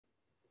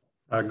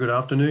Good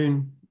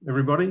afternoon,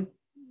 everybody,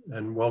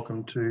 and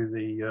welcome to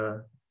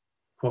the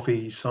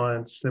Coffee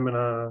Science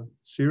Seminar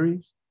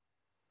series.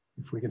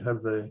 If we could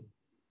have the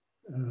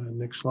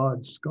next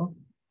slide, Scott.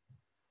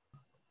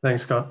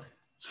 Thanks, Scott.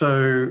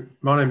 So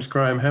my name's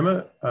Graham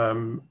Hammer.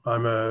 I'm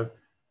a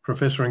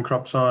professor in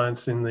crop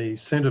science in the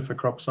Centre for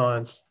Crop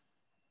Science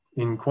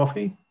in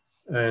Coffee,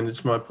 and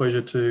it's my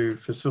pleasure to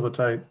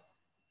facilitate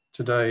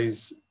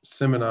today's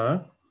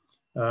seminar.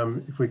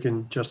 If we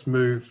can just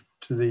move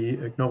to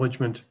the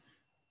acknowledgement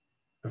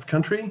of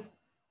country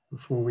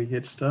before we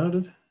get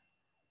started.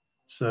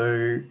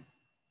 So,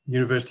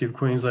 University of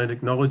Queensland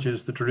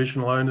acknowledges the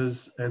traditional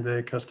owners and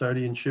their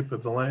custodianship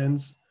of the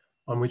lands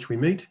on which we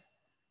meet.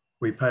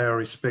 We pay our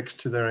respects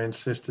to their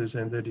ancestors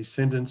and their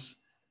descendants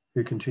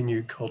who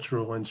continue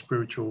cultural and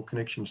spiritual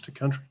connections to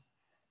country.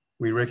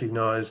 We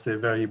recognise their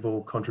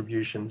valuable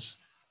contributions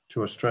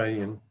to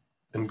Australian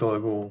and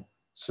global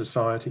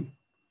society.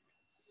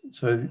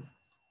 So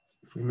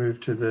if we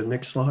move to the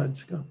next slide,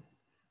 Scott.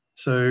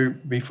 So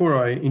before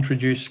I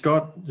introduce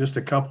Scott, just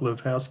a couple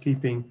of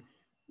housekeeping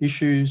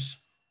issues.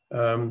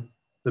 The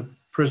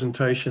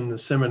presentation, the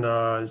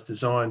seminar is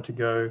designed to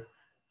go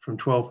from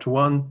 12 to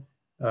 1.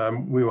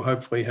 We will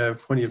hopefully have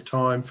plenty of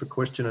time for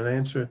question and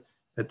answer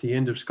at the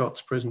end of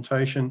Scott's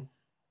presentation.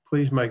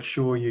 Please make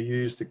sure you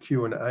use the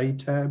Q&A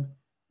tab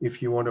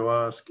if you want to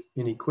ask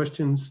any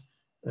questions,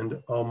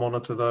 and I'll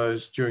monitor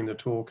those during the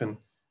talk and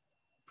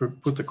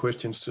put the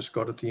questions to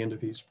Scott at the end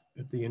of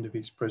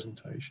his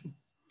presentation.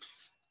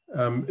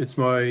 It's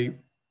my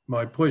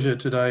pleasure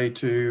today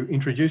to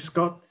introduce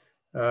Scott.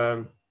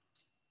 I've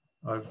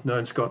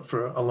known Scott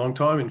for a long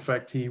time. In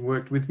fact, he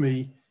worked with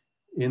me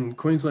in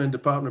Queensland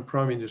Department of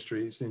Primary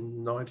Industries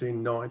in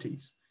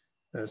 1990s.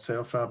 That's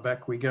how far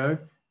back we go,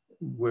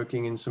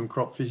 working in some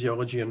crop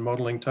physiology and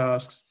modelling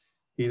tasks.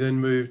 He then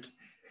moved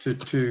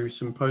to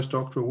some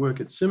postdoctoral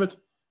work at CIMMIT,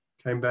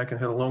 came back and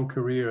had a long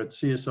career at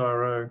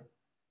CSIRO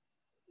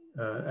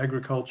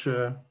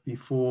Agriculture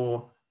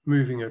before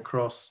moving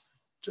across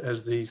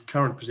as the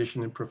current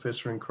position in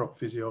Professor in Crop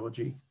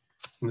Physiology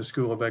in the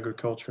School of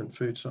Agriculture and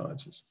Food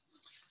Sciences.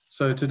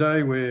 So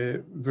today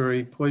we're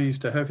very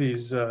pleased to have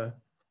his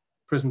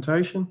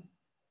presentation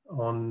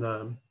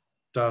on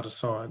data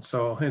science.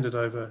 So I'll hand it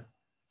over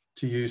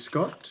to you,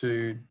 Scott,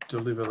 to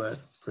deliver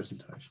that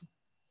presentation.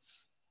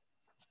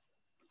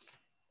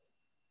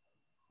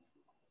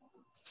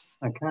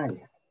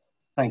 Okay,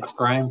 thanks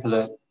Graham for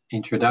the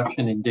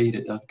introduction. Indeed,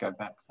 it does go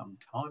back some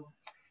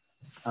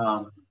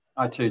time.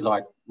 I too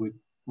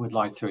would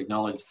like to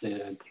acknowledge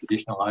the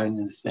traditional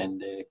owners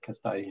and their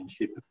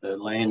custodianship of the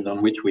lands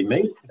on which we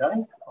meet today.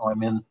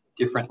 I'm in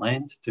different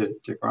lands to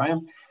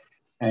Graham,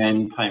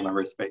 and pay my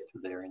respect to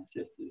their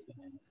ancestors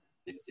and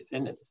their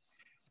descendants.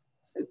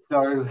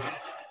 So,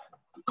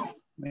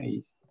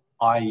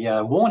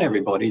 I warn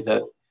everybody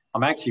that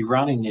I'm actually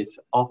running this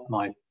off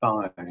my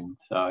phone,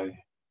 so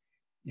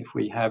if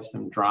we have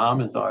some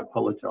dramas, I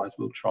apologise.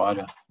 We'll try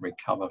to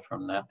recover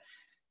from that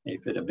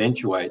if it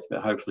eventuates,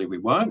 but hopefully we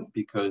won't,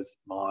 because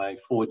my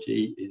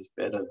 4G is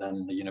better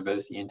than the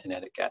university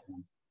internet at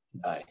Gatton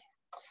today.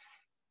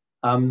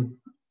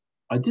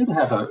 I did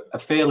have a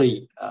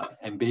fairly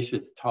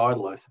ambitious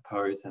title, I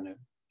suppose, and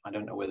I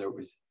don't know whether it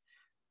was,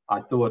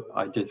 I thought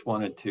I just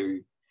wanted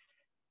to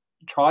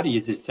try to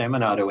use this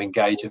seminar to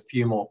engage a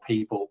few more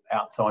people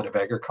outside of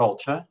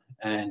agriculture,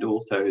 and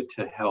also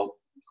to help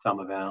some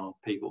of our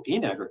people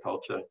in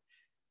agriculture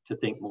to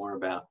think more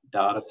about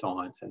data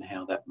science and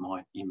how that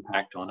might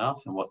impact on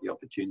us and what the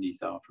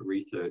opportunities are for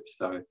research.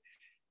 So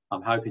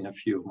I'm hoping a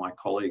few of my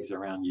colleagues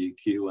around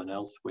UQ and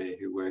elsewhere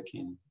who work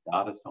in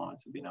data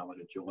science have been able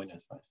to join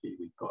us. I see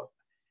we've got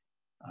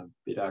a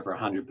bit over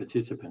 100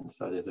 participants,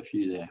 so there's a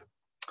few there.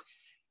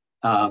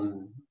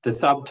 The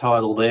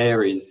subtitle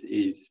there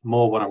is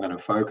more what I'm going to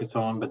focus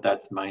on, but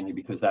that's mainly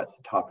because that's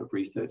the type of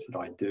research that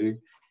I do,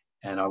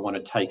 and I want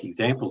to take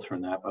examples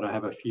from that, but I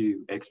have a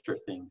few extra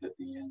things at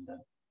the end that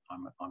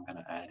I'm going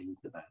to add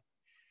into that.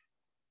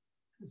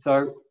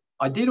 So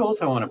I did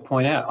also want to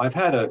point out, I've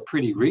had a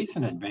pretty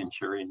recent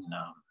adventure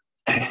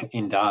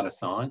in data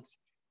science.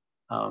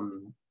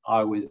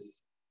 I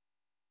was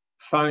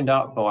phoned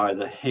up by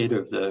the head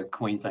of the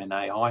Queensland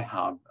AI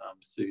Hub,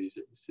 Sue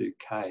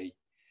Kay,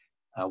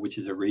 which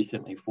is a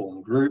recently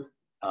formed group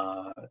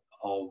and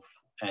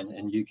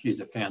UQ is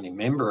a founding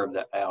member of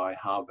the AI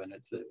Hub, and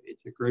it's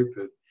a group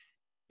of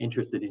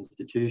interested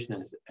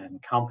institutions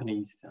and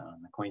companies,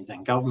 the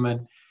Queensland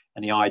government,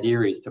 and the idea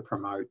is to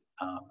promote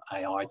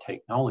AI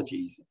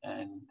technologies.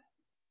 And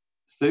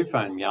Sue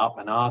phoned me up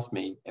and asked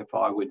me if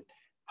I would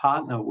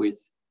partner with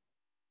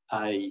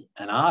an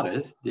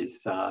artist,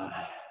 this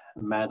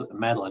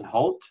Madeline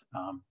Holt,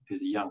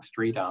 who's a young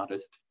street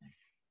artist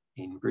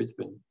in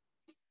Brisbane,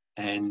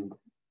 and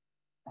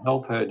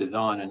help her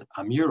design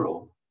a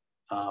mural,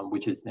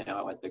 which is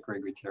now at the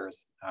Gregory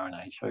Terrace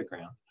RNA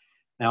Showground.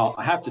 Now,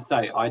 I have to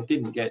say,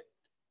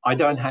 I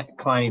don't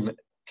claim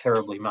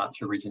terribly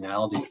much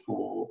originality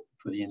for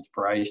the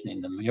inspiration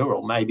in the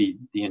mural. Maybe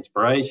the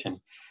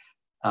inspiration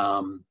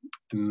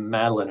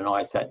Madeline and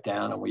I sat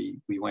down and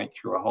we went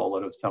through a whole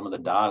lot of some of the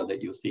data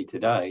that you'll see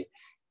today,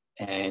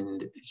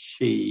 and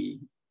she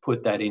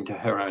put that into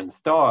her own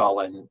style,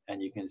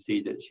 and you can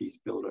see that she's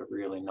built a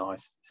really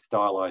nice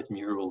stylized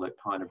mural that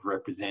kind of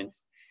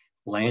represents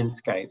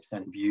landscapes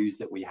and views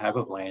that we have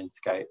of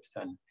landscapes,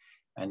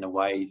 and the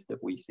ways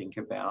that we think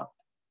about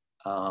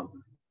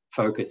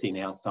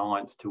focusing our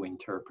science to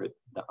interpret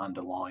the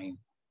underlying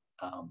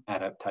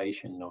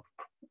adaptation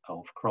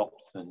of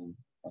crops and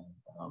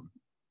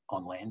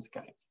on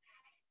landscapes.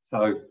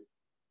 So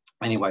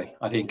anyway,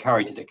 I'd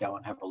encourage you to go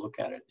and have a look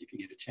at it if you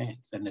get a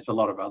chance. And there's a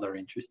lot of other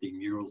interesting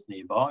murals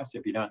nearby. So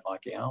if you don't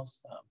like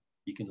ours,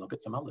 you can look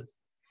at some others.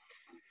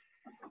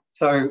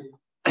 So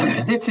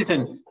this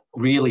isn't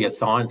really a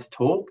science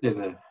talk. There's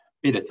a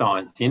bit of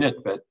science in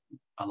it, but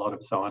a lot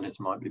of scientists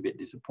might be a bit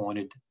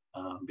disappointed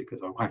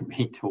because I won't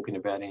be talking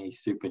about any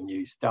super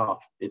new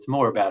stuff. It's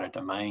more about a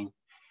domain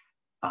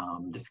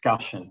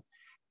discussion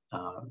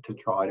to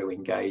try to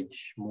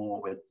engage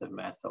more with the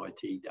maths,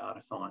 IT, data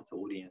science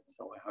audience.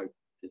 So I hope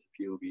there's a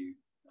few of you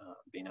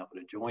being able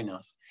to join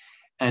us,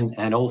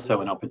 and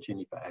also an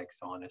opportunity for ag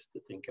scientists to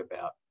think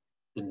about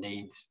the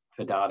needs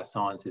for data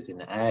sciences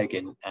in ag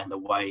and the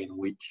way in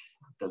which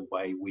the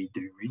way we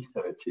do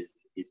research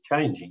is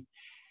changing.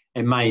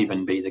 It may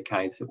even be the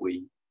case that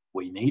we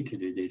need to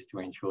do this to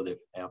ensure that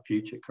our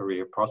future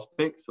career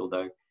prospects,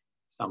 although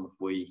some of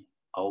we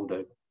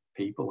older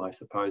people, I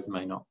suppose,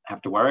 may not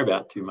have to worry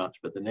about too much,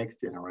 but the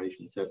next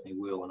generation certainly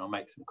will, and I'll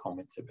make some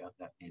comments about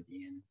that near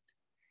the end.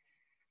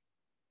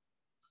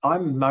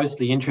 I'm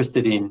mostly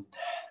interested in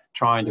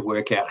trying to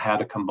work out how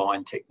to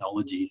combine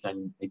technologies,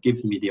 and it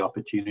gives me the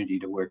opportunity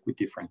to work with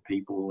different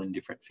people in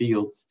different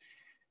fields.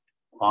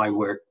 I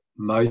work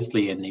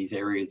mostly in these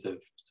areas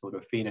of sort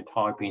of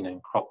phenotyping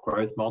and crop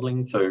growth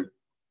modelling. So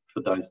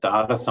for those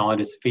data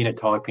scientists,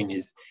 phenotyping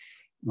is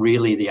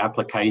really the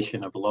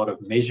application of a lot of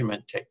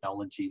measurement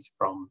technologies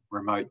from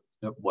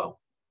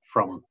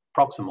from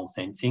proximal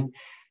sensing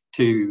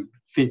to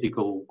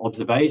physical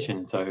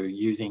observation. So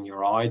using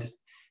your eyes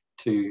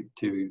to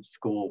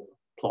score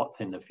plots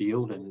in the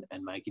field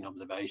and making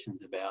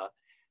observations about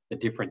the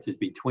differences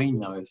between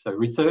those. So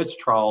research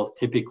trials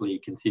typically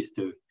consist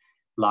of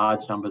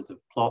large numbers of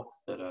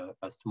plots that are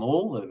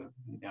small,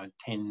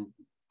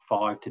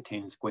 5 to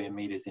 10 square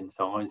metres in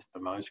size for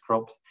most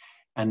crops,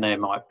 and there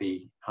might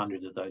be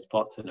hundreds of those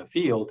plots in a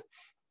field,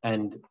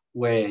 and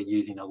we're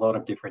using a lot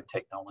of different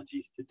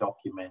technologies to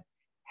document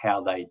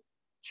how they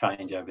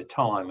change over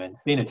time. And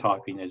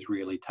phenotyping has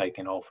really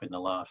taken off in the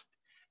last,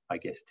 I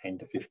guess, 10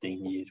 to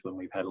 15 years, when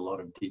we've had a lot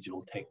of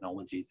digital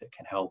technologies that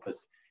can help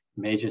us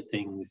measure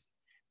things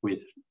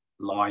with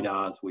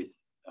LiDARs, with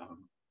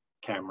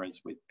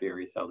cameras, with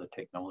various other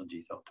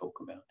technologies I'll talk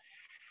about.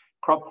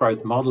 Crop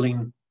growth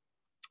modelling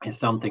is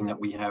something that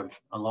we have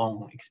a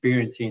long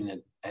experience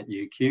in at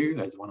UQ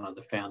as one of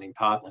the founding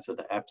partners of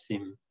the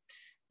AppSim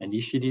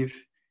initiative.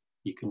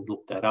 You can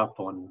look that up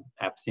on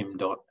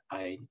appsim.info,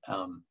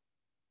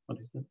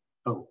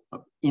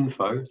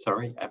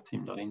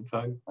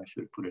 I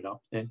should have put it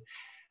up there.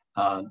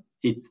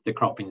 It's the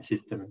cropping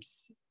systems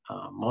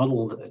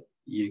model that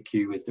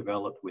UQ has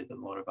developed with a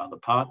lot of other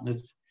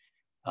partners.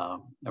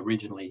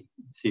 Originally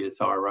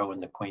CSIRO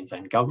and the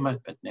Queensland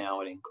government, but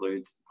now it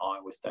includes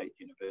Iowa State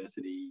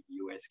University,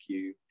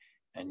 USQ,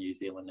 and New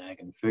Zealand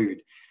Ag and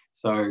Food.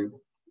 So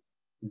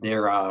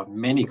there are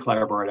many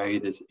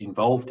collaborators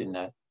involved in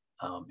that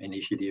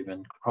initiative,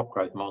 and crop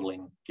growth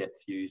modelling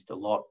gets used a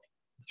lot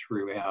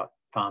throughout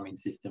farming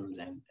systems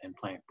and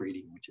plant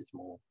breeding, which is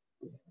more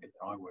that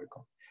I work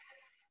on.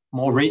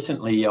 More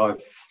recently,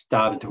 I've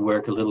started to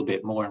work a little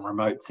bit more in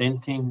remote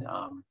sensing,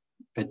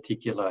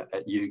 particular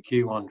at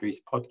UQ.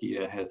 Andres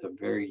Potgieter has a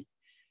very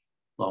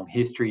long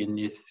history in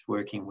this,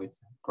 working with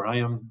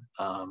Graham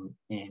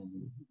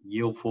in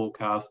yield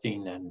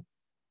forecasting and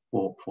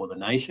for the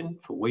nation,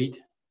 for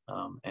wheat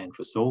and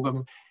for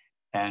sorghum.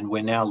 And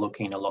we're now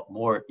looking a lot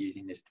more at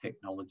using this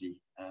technology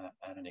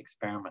at an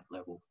experiment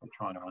level, for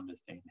trying to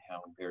understand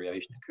how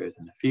variation occurs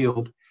in the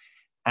field.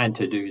 And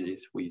to do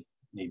this, we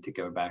need to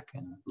go back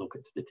and look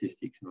at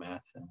statistics,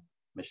 maths, and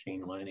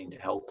machine learning to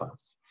help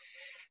us.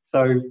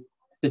 So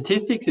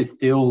statistics is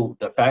still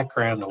the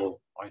background, or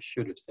I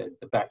should have said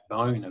the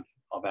backbone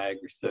of ag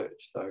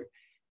research. So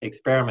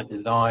experiment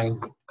design,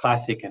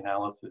 classic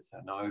analysis,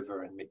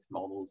 ANOVA and mixed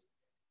models,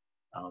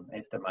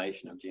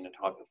 estimation of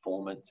genotype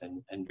performance,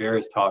 and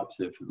various types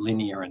of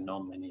linear and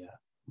non-linear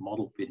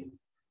model fitting.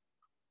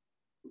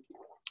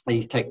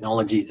 These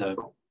technologies are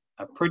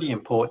pretty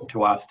important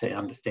to us to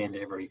understand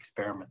every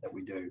experiment that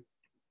we do.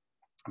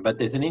 But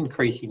there's an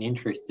increasing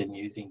interest in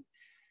using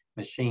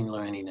machine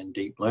learning and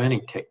deep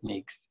learning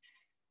techniques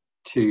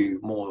to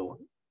more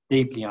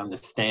deeply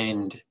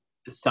understand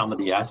some of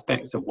the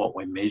aspects of what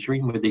we're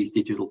measuring with these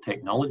digital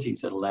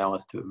technologies that allow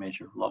us to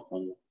measure a lot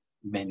more,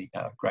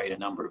 greater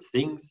number of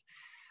things,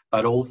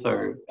 but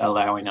also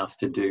allowing us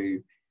to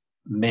do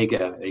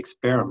mega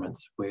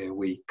experiments where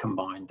we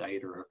combine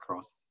data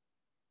across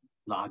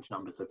large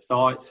numbers of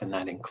sites, and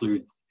that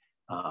includes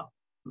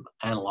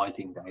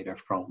analysing data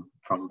from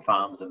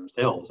farms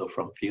themselves, or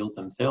from fields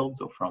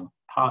themselves, or from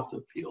parts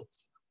of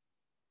fields.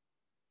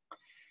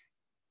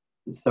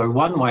 So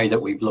one way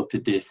that we've looked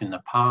at this in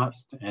the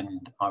past,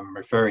 and I'm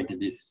referring to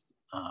this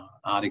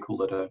article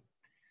that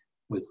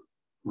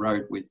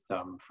wrote with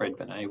Fred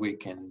Van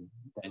Awyck and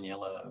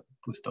Daniela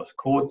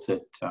Bustos-Courts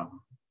at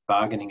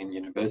Wageningen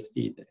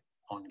University, the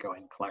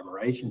ongoing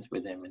collaborations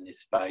with them in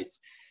this space,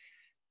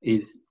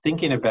 is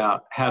thinking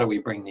about how do we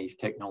bring these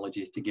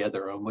technologies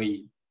together. And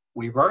we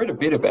wrote a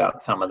bit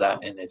about some of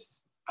that in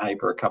this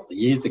paper a couple of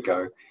years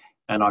ago,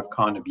 and I've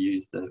kind of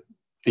used the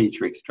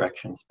feature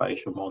extraction,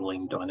 spatial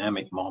modelling,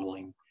 dynamic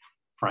modelling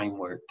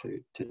framework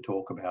to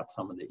talk about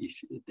some of the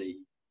issues, the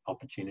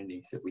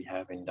opportunities that we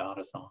have in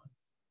data science.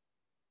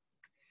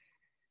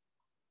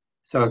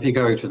 So if you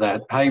go to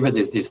that paper,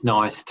 there's this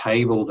nice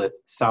table that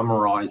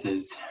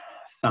summarises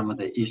some of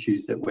the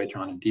issues that we're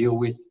trying to deal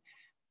with,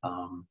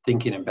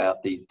 thinking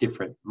about these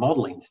different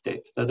modelling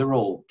steps. So they're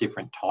all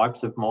different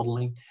types of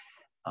modelling.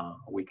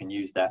 We can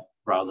use that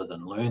rather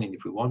than learning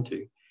if we want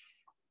to.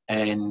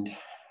 And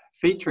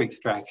feature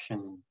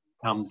extraction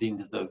comes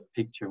into the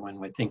picture when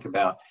we think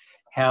about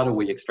how do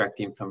we extract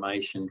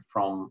information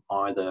from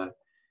either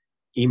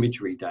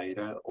imagery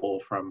data or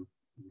from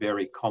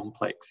very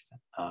complex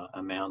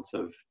amounts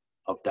of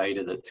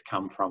data that's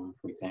come from,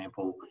 for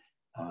example,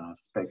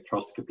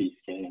 spectroscopy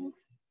scans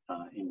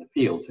in the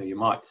field. So you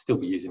might still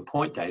be using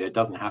point data. It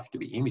doesn't have to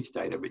be image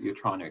data, but you're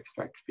trying to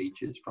extract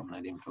features from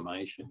that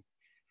information.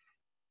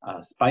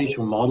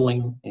 Spatial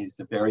modelling is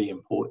a very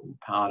important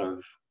part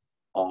of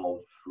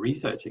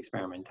research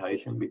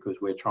experimentation because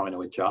we're trying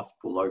to adjust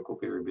for local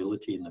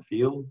variability in the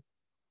field.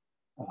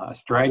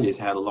 Australia's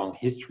had a long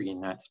history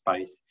in that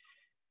space,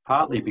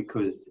 partly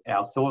because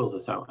our soils are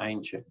so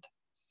ancient,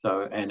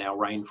 and our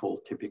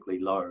rainfall's typically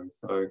low.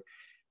 So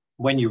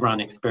when you run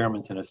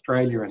experiments in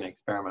Australia, an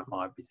experiment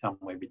might be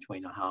somewhere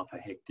between 1/2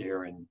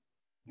 hectare and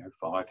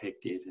 5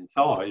 hectares in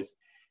size.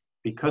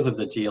 Because of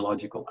the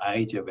geological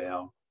age of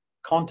our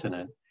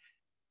continent,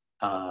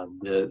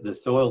 the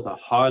soils are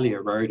highly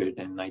eroded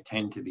and they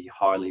tend to be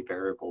highly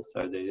variable.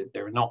 So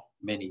there are not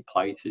many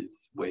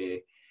places where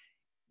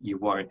you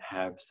won't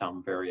have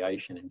some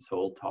variation in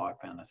soil type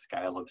on a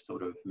scale of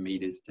sort of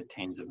meters to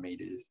tens of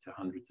meters to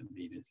hundreds of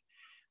meters.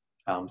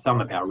 Some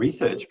of our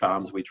research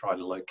farms, we try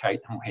to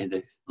locate them where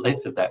there's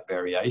less of that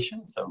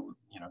variation. So,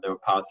 there are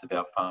parts of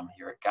our farm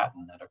here at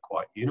Gatton that are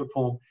quite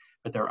uniform,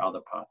 but there are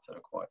other parts that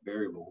are quite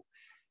variable.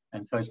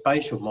 And so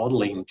spatial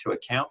modelling to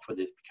account for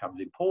this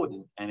becomes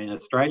important. And in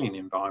Australian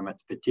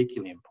environments,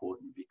 particularly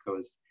important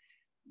because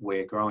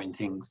we're growing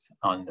things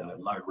under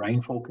low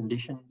rainfall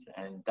conditions,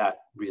 and that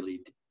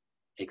really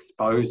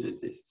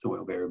exposes this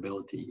soil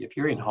variability. If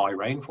you're in high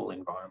rainfall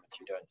environments,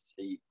 you don't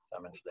see so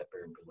much of that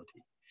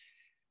variability.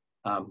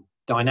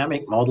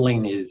 Dynamic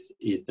modelling is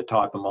the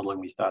type of modelling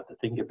we start to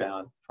think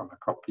about from a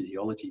crop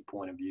physiology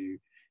point of view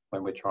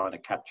when we're trying to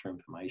capture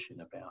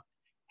information about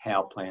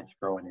how plants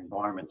grow in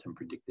environments and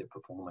predict their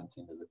performance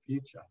into the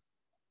future.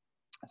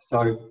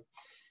 So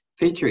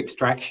feature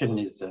extraction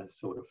is the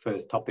sort of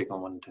first topic I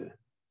wanted to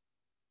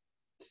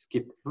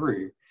skip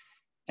through.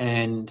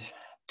 And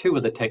two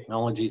of the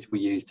technologies we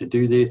use to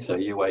do this are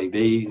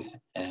UAVs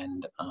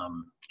and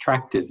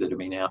tractors that have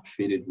been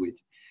outfitted with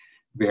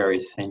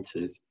various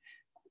sensors.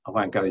 I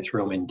won't go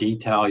through them in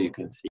detail. You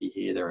can see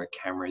here there are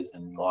cameras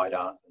and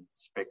LiDARs and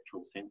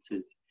spectral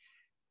sensors.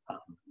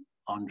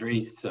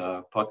 Andries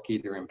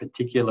Potgieter in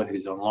particular,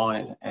 who's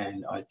online,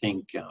 and I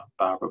think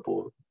Barbara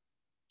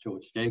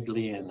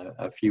George-Degli and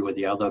a few of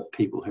the other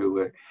people who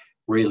were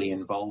really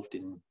involved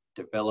in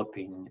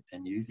developing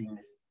and using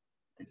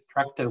this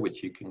tractor,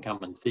 which you can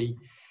come and see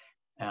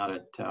out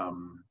at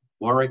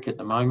Warwick at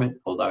the moment,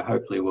 although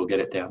hopefully we'll get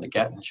it down to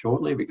Gatton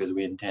shortly because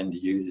we intend to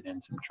use it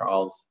in some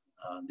trials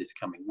this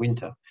coming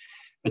winter.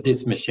 But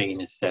this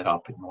machine is set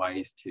up in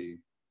ways to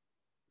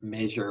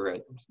measure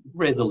at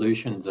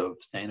resolutions of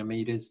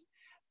centimetres,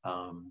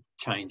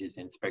 changes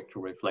in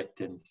spectral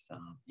reflectance,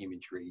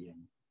 imagery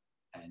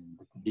and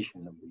the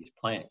condition of these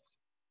plants.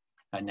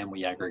 And then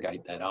we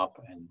aggregate that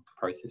up and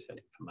process that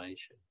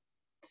information.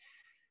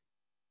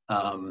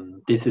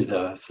 This is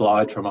a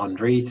slide from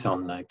Andries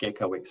on the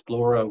Gecko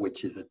Explorer,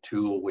 which is a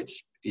tool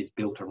which is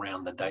built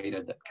around the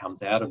data that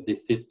comes out of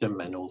this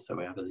system and also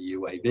out of the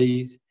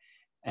UAVs.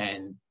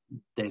 And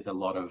there's a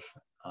lot of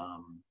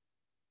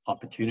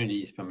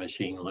opportunities for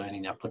machine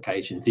learning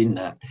applications in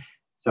that.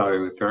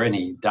 So for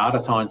any data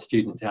science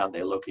students out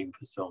there looking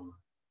for some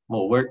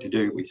more work to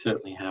do, we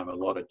certainly have a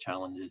lot of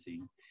challenges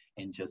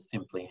in just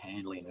simply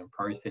handling and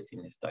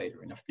processing this data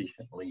and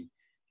efficiently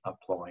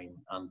applying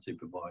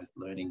unsupervised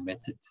learning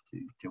methods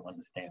to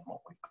understand what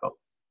we've got.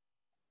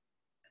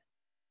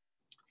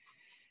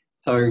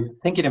 So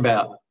thinking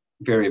about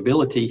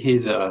variability,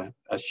 here's a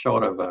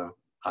shot of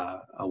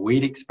a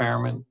wheat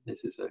experiment.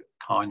 This is a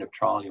kind of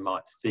trial you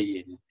might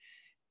see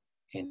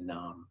in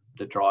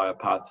the drier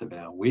parts of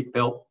our wheat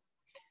belt.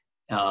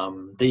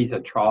 These are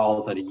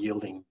trials that are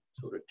yielding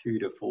sort of 2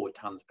 to 4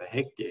 tonnes per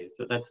hectare.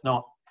 So that's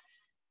not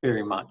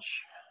very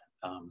much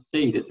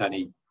seed. It's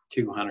only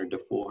 200 to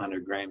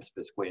 400 grams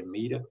per square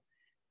metre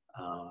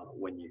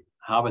when you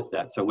harvest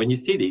that. So when you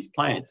see these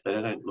plants, they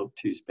don't look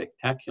too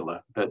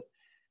spectacular, but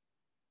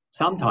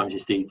sometimes you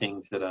see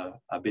things that are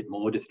a bit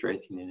more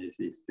distressing, and there's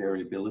this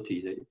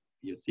variability that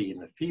you see in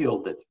the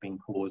field that's been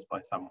caused by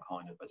some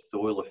kind of a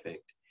soil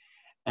effect.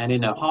 And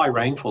in a high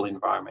rainfall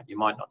environment, you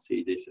might not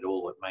see this at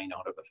all. It may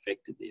not have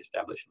affected the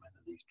establishment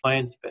of these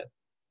plants, but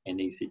in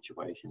these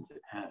situations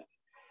it has.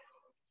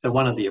 So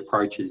one of the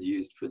approaches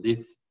used for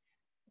this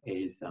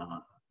is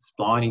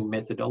splining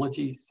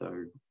methodologies.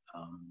 So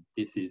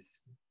this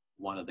is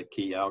one of the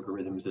key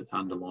algorithms that's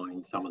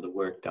underlying some of the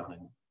work done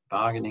in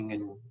bargaining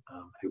and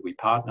who we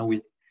partner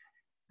with.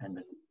 And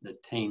the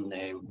team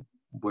there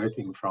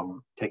working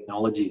from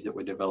technologies that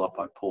were developed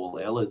by Paul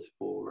Ehlers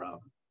for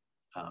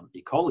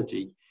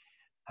ecology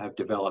have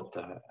developed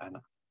an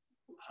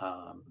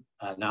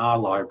R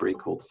library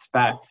called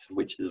SPATS,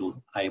 which is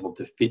able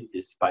to fit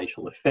this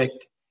spatial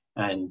effect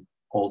and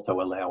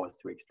also allow us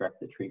to extract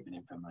the treatment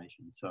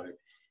information. So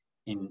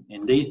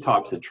in these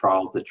types of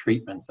trials, the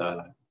treatments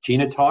are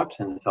genotypes,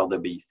 and so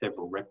there'll be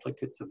several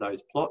replicates of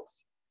those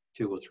plots,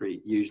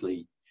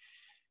 usually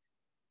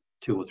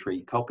two or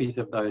three copies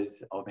of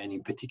those of any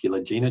particular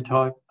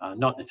genotype.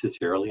 Not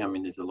necessarily, I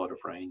mean, there's a lot of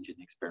range in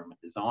experiment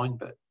design,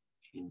 but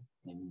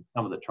in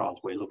some of the trials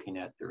we're looking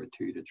at, there are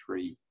 2 to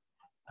 3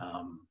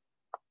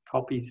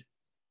 copies.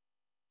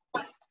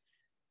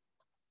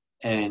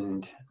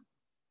 And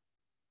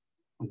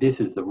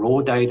this is the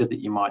raw data that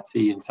you might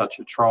see in such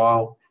a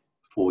trial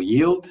for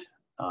yield.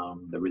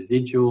 The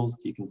residuals,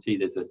 you can see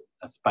there's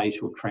a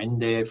spatial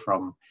trend there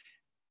from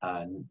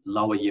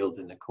lower yields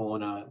in the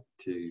corner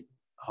to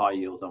high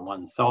yields on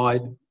one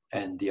side.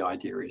 And the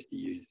idea is to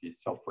use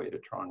this software to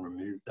try and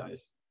remove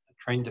those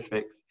trend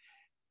effects.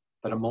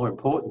 But a more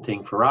important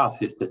thing for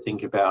us is to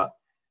think about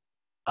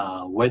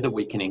whether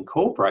we can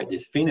incorporate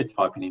this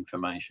phenotyping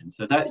information.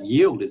 So that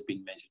yield has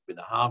been measured with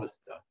a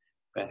harvester,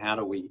 but how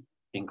do we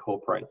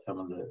incorporate some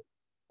of the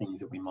things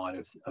that we might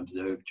have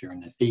observed during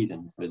the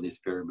season, so this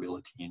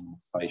variability in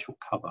spatial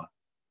cover?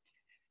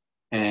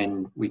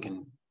 And we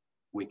can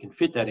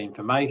fit that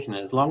information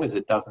as long as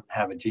it doesn't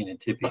have a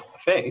genotypic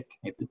effect.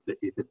 If it's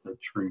a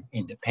true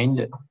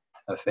independent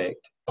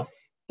effect,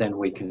 then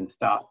we can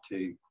start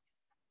to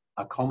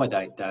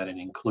accommodate that and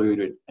include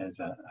it as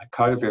a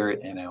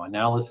covariate in our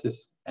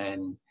analysis.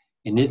 And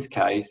in this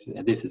case,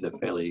 and this is a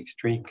fairly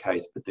extreme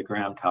case, but the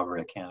ground cover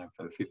accounted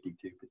for 52%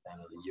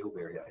 of the yield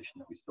variation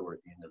that we saw at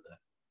the end of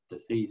the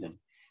season.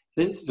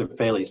 So this is a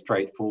fairly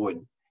straightforward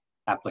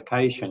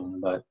application,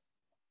 but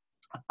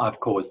of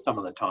course, some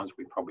of the times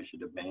we probably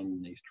should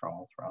abandon these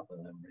trials rather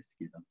than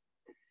risky them.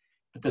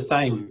 But the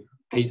same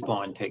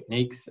piece-blind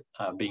techniques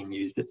are being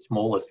used at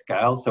smaller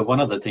scales. So one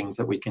of the things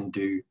that we can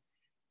do,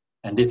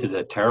 and this is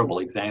a terrible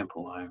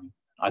example,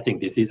 I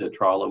think this is a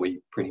trial that we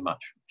pretty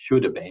much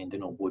should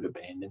abandon or would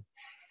abandon.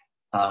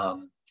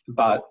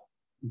 But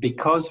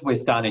because we're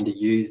starting to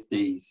use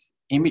these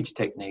image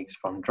techniques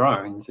from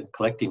drones and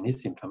collecting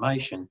this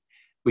information,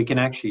 we can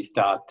actually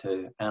start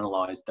to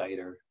analyze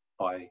data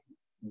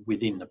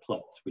within the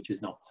plots, which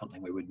is not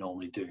something we would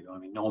normally do. I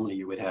mean, normally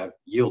you would have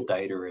yield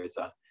data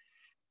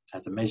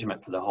as a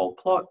measurement for the whole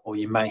plot, or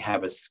you may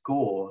have a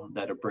score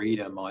that a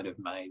breeder might have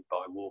made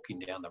by walking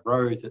down the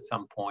rows at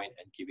some point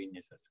and giving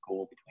this a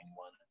score between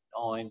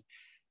 1 and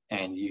 9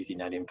 and using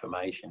that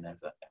information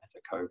as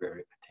a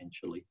covariate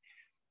potentially.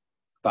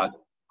 But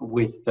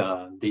with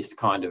this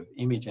kind of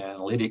image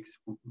analytics,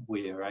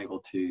 we are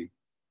able to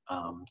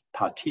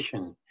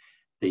partition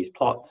these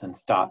plots and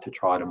start to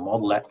try to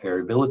model that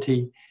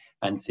variability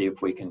and see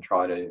if we can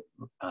try to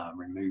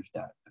remove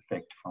that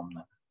effect from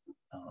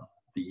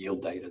the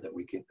yield data that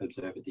we can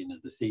observe at the end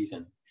of the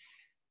season.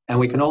 And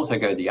we can also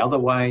go the other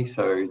way.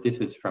 So this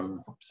is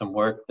from some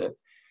work that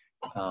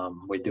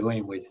we're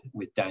doing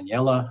with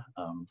Daniela.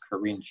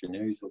 Corinne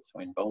Chanou's also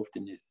involved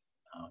in this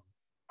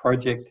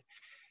project.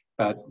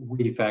 But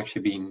we've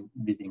actually been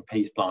using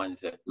piece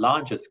blinds at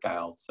larger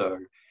scales. So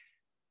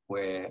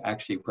we're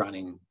actually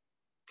running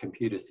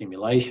computer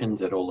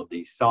simulations at all of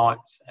these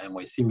sites, and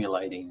we're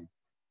simulating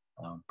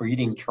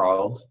breeding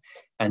trials.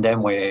 And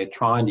then we're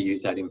trying to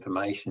use that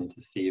information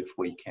to see if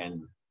we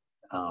can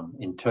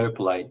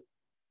interpolate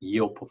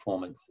yield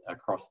performance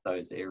across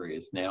those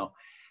areas. Now,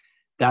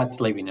 that's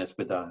leaving us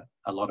with a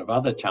lot of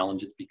other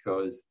challenges,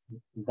 because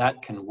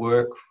that can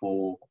work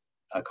for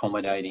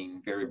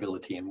accommodating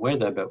variability in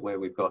weather, but where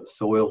we've got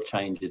soil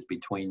changes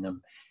between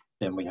them,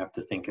 then we have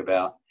to think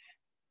about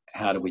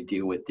how do we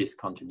deal with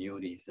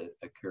discontinuities that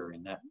occur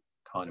in that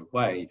kind of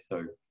way.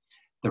 So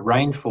the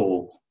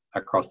rainfall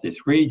across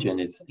this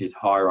region is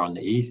higher on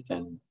the east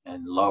and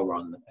lower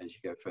as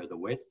you go further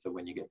west. So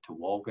when you get to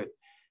Walgett,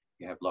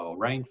 you have lower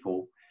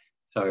rainfall.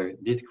 So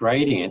this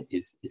gradient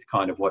is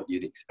kind of what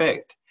you'd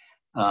expect.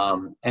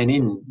 And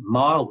in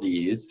mild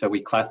years, so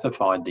we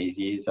classified these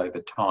years over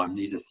time.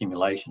 These are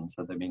simulations,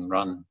 so they've been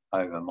run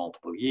over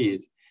multiple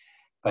years.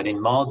 But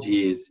in mild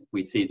years,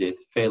 we see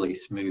this fairly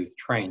smooth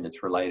trend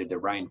that's related to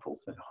rainfall,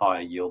 so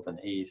higher yields in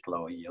the east,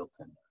 lower yields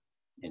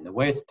in the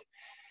west.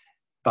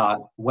 But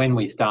when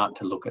we start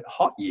to look at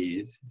hot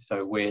years,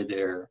 so where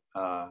there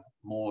are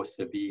more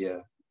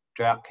severe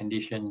drought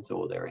conditions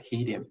or there are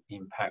heat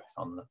impacts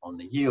on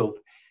the yield,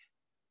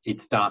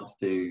 it starts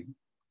to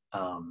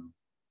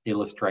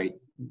illustrate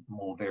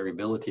more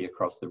variability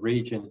across the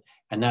region,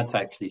 and that's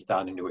actually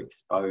starting to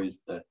expose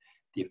the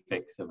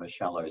effects of a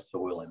shallow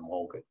soil in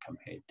Walgett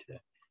compared to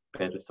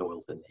better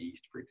soils in the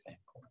east, for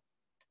example.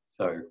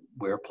 So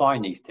we're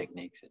applying these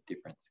techniques at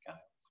different scales.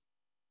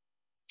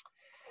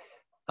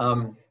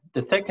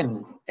 The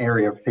second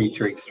area of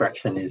feature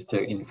extraction is to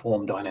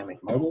inform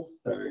dynamic models.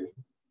 So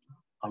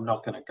I'm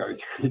not going to go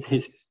through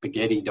this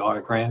spaghetti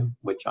diagram,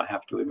 which I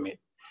have to admit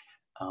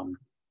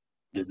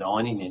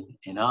designing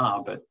in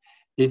R, but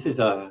this is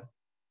a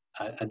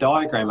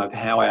diagram of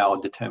how our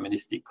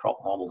deterministic crop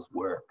models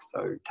work.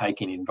 So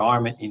taking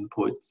environment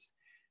inputs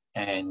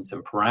and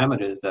some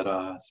parameters that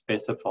are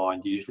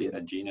specified usually at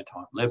a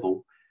genotype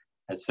level,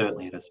 and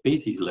certainly at a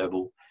species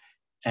level,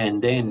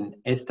 and then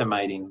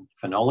estimating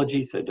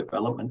phenology, so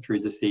development through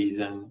the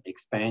season,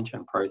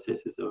 expansion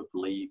processes of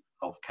leaf,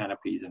 of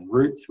canopies and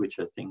roots, which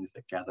are things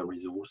that gather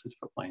resources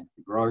for plants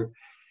to grow,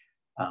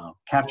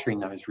 capturing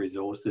those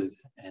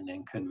resources and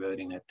then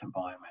converting it to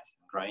biomass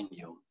and grain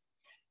yield.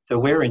 So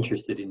we're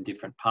interested in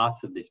different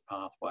parts of this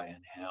pathway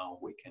and how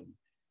we can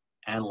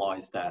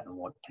analyse that and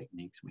what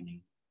techniques we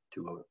need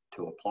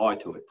to apply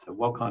to it. So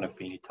what kind of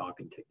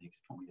phenotyping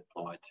techniques can we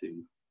apply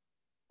to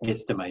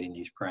estimating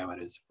these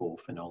parameters for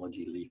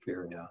phenology, leaf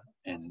area,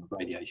 and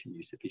radiation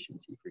use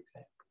efficiency, for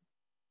example.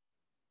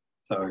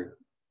 So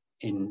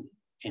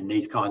in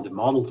these kinds of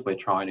models, we're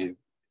trying to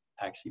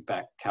actually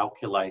back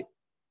calculate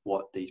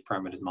what these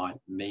parameters might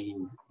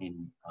mean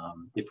in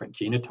different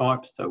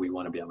genotypes. So we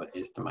want to be able to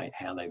estimate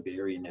how they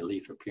vary in their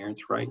leaf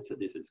appearance rate. So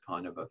this is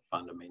kind of a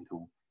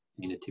fundamental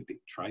phenotypic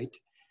trait,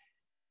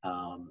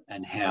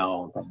 and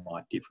how they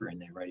might differ in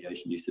their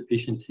radiation use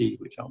efficiency,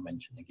 which I'll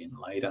mention again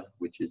later,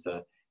 which is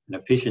an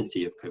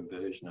efficiency of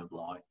conversion of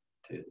light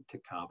to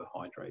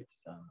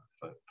carbohydrates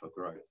for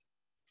growth,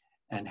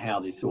 and how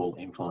this all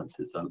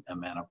influences the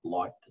amount of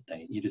light that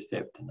they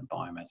intercept and the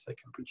biomass they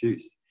can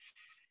produce.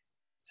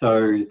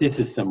 So this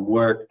is some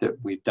work that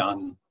we've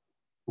done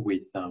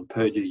with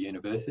Purdue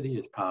University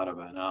as part of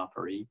an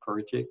R4E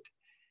project.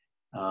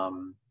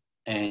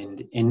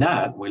 And in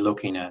that, we're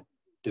looking at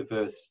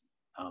diverse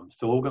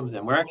sorghums,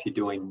 and we're actually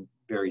doing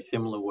very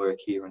similar work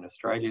here in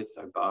Australia.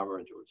 So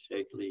Barbara, George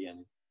Shegley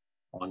and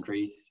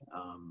Andres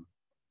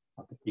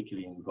are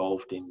particularly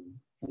involved in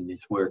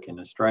this work in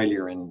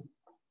Australia and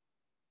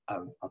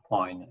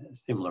applying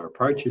similar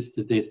approaches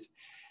to this.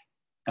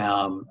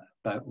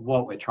 But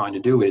what we're trying to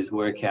do is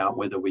work out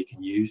whether we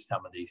can use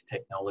some of these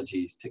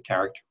technologies to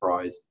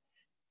characterize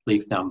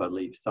leaf number,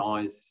 leaf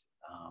size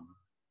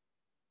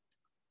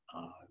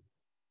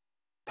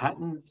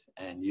patterns,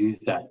 and use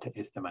that to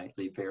estimate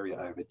leaf area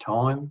over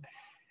time.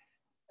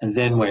 And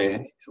then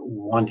we're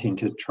wanting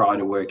to try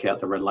to work out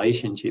the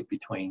relationship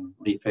between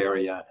leaf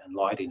area and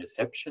light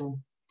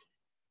interception.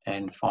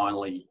 And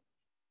finally,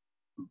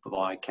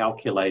 by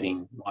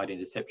calculating light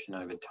interception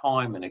over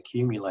time and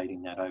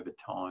accumulating that over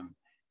time,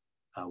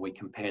 we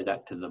compare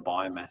that to the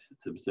biomass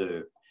that's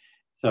observed.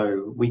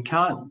 So we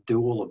can't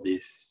do all of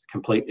this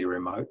completely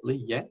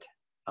remotely yet.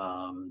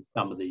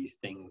 Some of these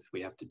things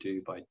we have to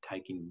do by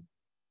taking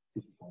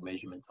physical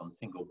measurements on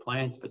single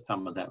plants, but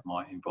some of that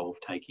might involve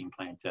taking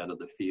plants out of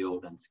the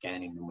field and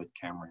scanning them with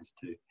cameras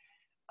to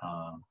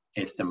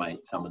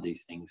estimate some of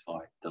these things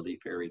like the leaf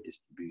area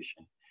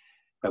distribution.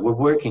 But we're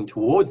working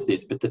towards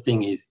this, but the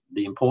thing is,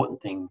 the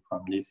important thing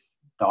from this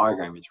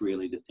diagram is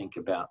really to think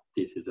about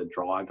this as a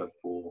driver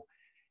for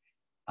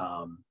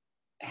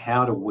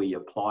how do we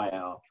apply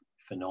our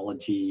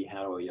phenology,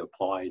 how do we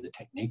apply the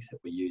techniques that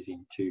we're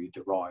using to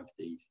derive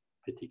these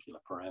particular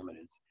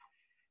parameters.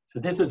 So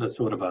this is a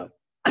sort of a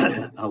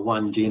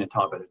one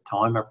genotype at a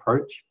time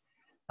approach.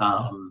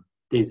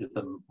 These are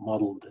the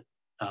modelled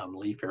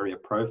leaf area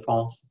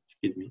profiles,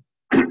 excuse me,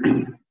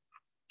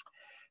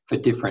 for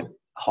different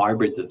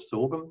hybrids of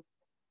sorghum.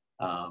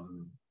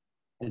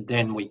 And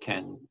then we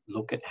can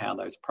look at how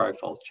those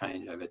profiles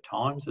change over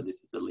time. So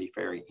this is the leaf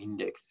area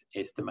index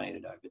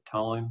estimated over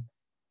time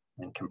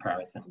and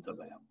comparisons of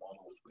our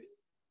models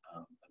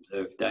with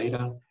observed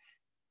data.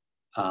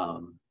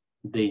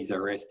 These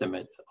are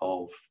estimates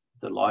of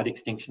the light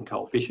extinction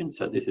coefficient.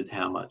 So this is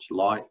how much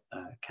light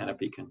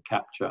canopy can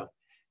capture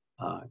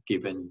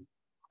given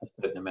a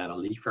certain amount of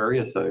leaf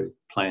area. So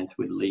plants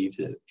with leaves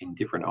in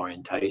different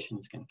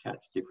orientations can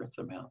catch different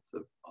amounts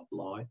of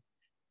light.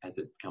 As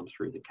it comes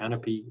through the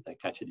canopy, they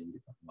catch it in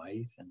different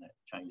ways, and that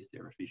changes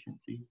their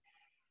efficiency.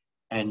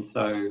 And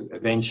so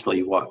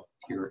eventually what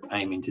you're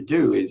aiming to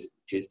do is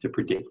to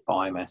predict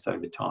biomass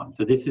over time.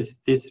 So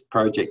this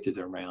project is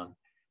around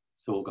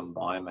sorghum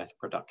biomass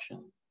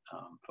production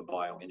for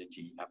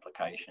bioenergy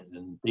applications,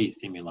 and these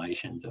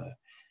simulations are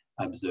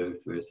observed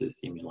versus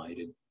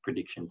simulated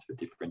predictions for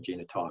different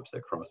genotypes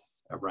across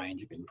a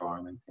range of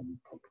environments in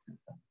Texas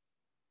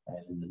and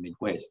in the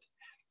Midwest.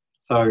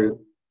 So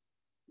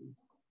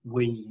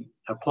we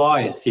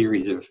apply a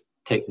series of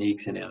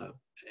techniques in our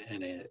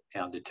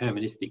our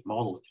deterministic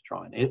models to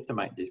try and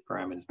estimate these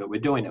parameters, but we're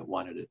doing it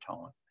one at a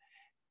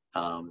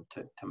time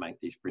to make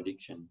these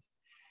predictions.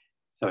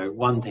 So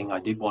one thing I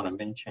did want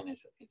to mention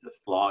is a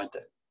slide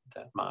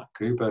that Mark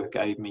Cooper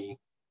gave me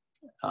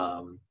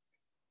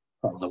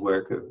from the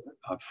work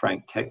of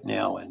Frank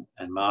Technow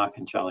and Mark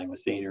and Charlie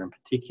Messina in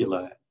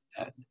particular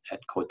at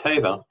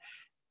Corteva.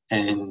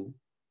 And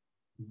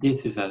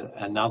this is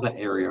another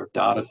area of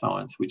data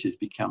science which is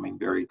becoming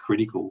very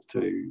critical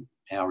to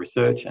our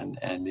research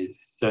and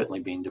is certainly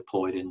being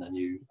deployed in the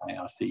new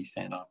ARC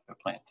Centre for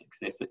Plant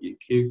Success at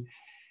UQ.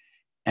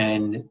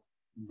 And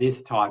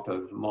this type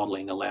of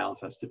modelling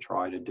allows us to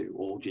try to do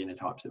all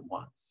genotypes at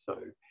once. So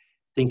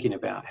thinking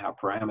about how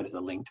parameters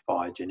are linked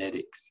via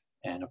genetics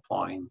and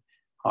applying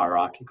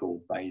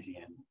hierarchical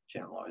Bayesian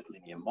generalised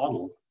linear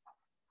models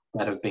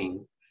that have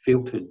been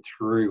filtered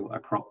through a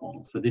crop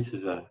model. So this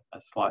is a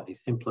slightly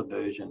simpler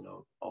version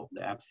of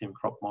the AbSim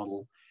crop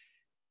model.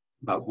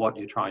 But what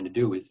you're trying to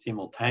do is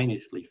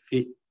simultaneously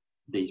fit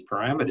these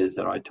parameters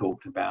that I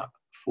talked about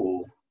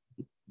for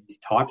these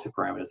types of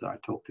parameters that I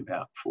talked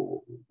about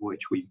for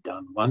which we've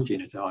done one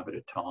genotype at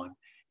a time.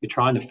 You're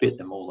trying to fit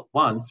them all at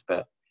once,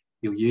 but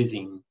you're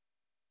using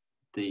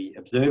the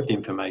observed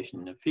information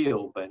in the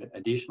field, but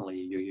additionally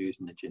you're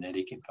using the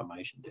genetic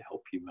information to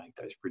help you make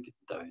those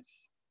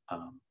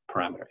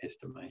parameter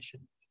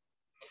estimations.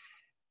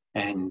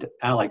 And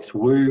Alex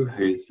Wu,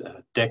 who's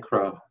a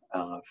DECRA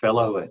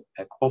fellow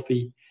at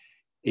QAFI,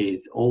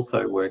 is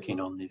also working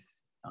on this,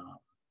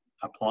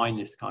 applying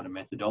this kind of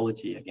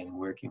methodology, again,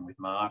 working with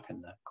Mark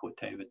and the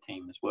Corteva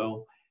team as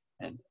well,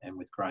 and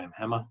with Graham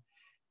Hammer.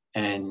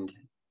 And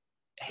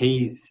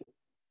he's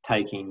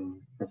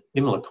taking a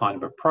similar kind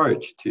of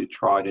approach to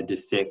try to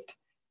dissect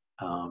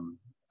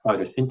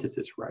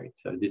photosynthesis rate.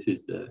 So this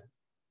is the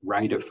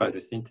rate of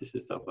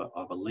photosynthesis of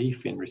a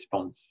leaf in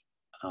response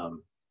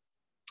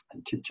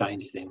to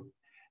changes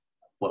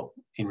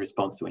in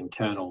response to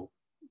internal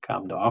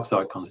carbon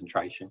dioxide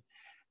concentration.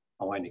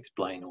 I won't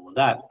explain all of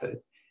that, but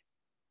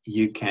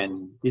you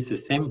can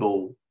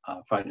disassemble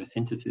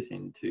photosynthesis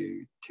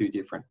into two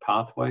different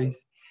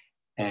pathways.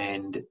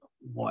 And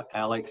what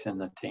Alex and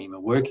the team are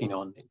working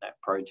on in that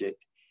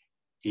project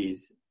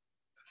is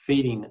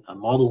feeding a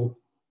model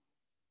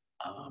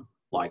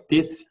like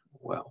this,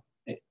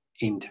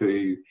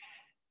 into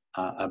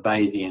a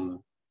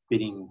Bayesian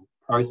fitting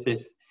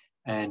process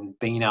and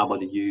being able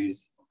to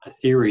use a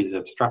series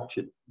of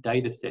structured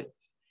data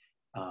sets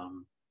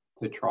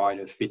to try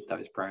to fit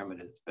those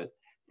parameters. But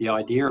the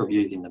idea of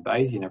using the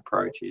Bayesian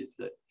approach is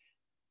that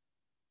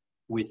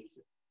with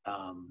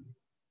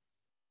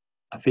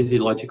a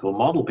physiological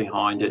model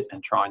behind it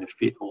and trying to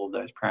fit all of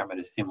those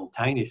parameters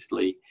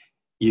simultaneously,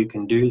 you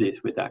can do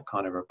this with that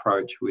kind of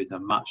approach with a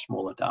much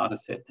smaller data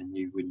set than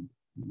you would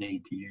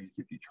need to use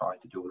if you tried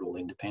to do it all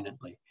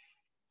independently.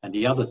 And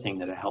the other thing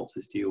that it helps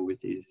us deal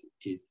with is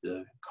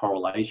the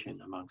correlation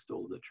amongst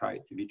all of the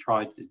traits. If you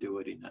tried to do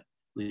it in a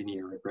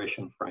linear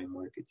regression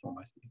framework, it's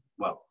almost,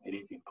 it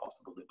is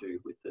impossible to do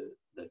with the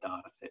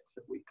data sets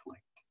that we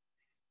collect.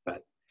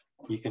 But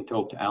you can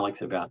talk to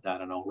Alex about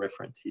that, and I'll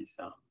reference his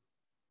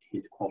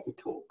coffee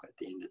talk at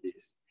the end of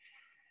this.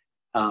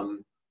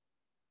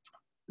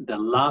 The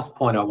last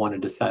point I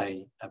wanted to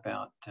say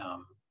about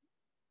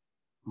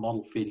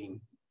model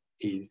fitting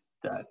is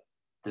that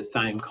the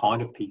same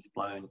kind of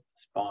P-spline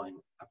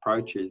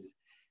approaches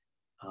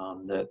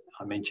that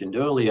I mentioned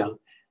earlier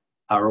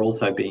are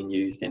also being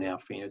used in our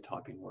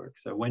phenotyping work.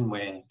 So when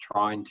we're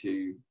trying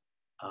to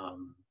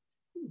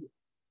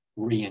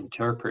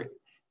reinterpret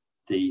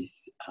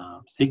these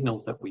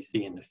signals that we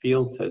see in the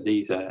field, so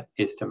these are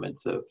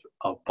estimates of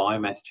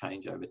biomass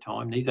change over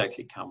time. These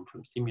actually come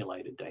from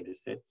simulated data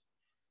sets.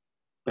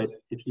 But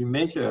if you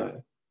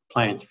measure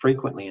plants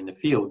frequently in the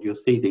field, you'll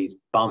see these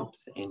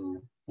bumps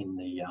in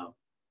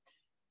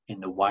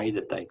the way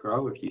that they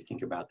grow, if you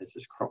think about this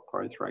as crop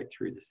growth rate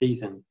through the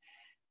season.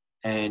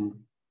 And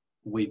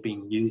we've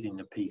been using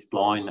the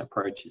P-spline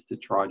approaches to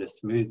try to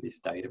smooth this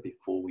data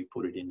before we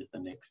put it into the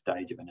next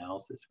stage of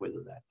analysis,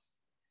 whether that's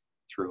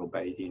through a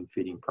Bayesian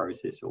fitting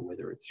process or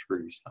whether it's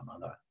through some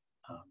other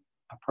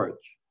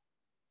approach.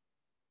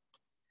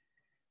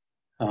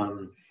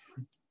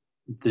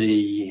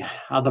 The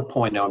other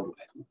point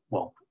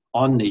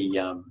on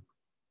the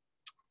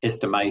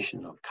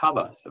estimation of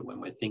cover, so when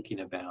we're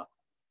thinking about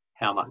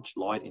how much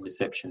light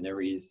interception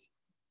there is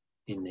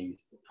in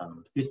these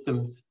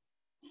systems,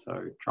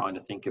 so trying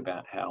to think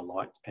about how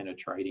light's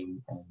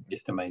penetrating and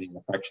estimating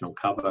the fractional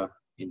cover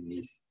in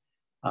these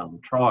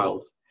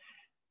trials.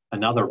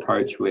 Another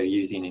approach we're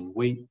using in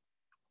wheat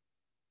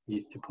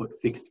is to put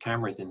fixed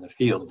cameras in the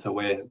field. So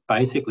we're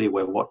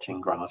watching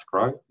grass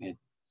grow. It's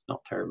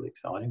not terribly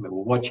exciting, but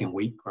we're watching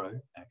wheat grow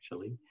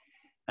actually.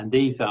 And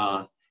these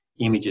are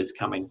images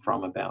coming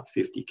from about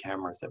 50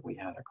 cameras that we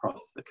had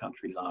across the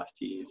country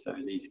last year. So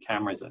these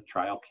cameras are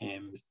trail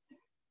cams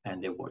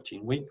and they're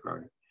watching wheat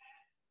grow.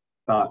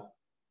 But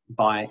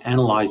by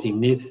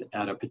analysing this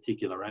at a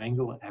particular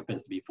angle, it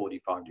happens to be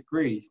 45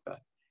 degrees, but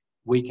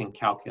we can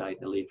calculate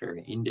the leaf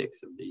area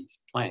index of these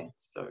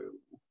plants. So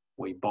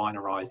we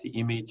binarize the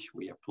image,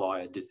 we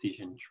apply a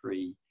decision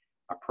tree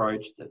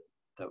approach that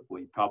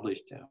we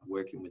published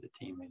working with a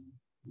team in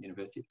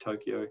University of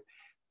Tokyo.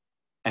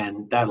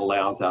 And that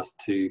allows us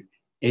to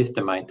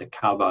estimate the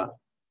cover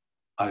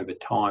over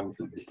time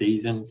through the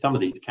season. Some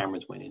of these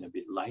cameras went in a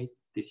bit late.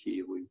 This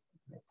year we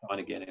were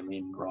trying to get them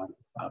in right at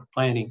the start of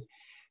planting,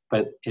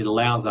 but it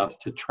allows us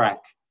to track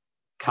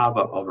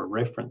cover of a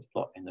reference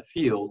plot in the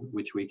field,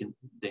 which we can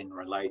then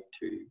relate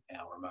to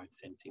our remote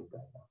sensing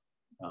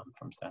data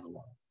from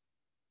satellite.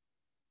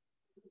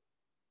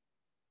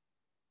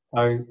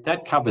 So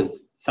that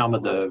covers some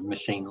of the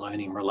machine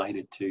learning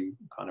related to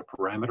kind of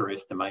parameter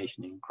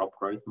estimation in crop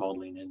growth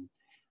modelling, and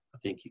I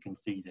think you can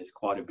see there's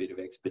quite a bit of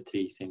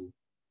expertise in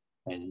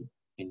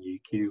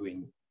UQ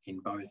in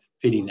both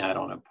fitting that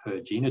on a per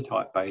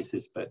genotype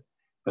basis,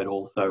 but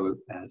also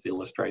as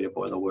illustrated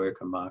by the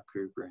work of Mark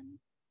Cooper and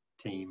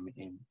team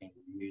in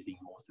using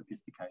more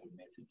sophisticated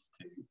methods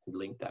to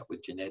link that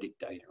with genetic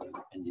data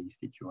in these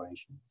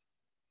situations.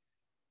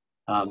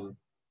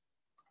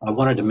 I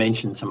wanted to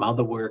mention some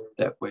other work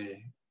that we're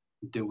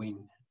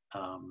doing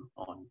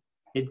on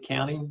head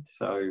counting.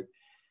 So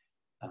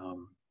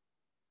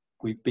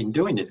we've been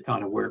doing this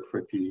kind of work for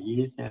a few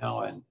years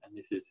now, and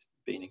this has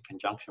been in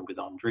conjunction with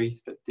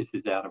Andres, but this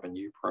is out of a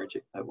new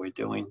project that we're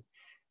doing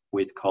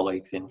with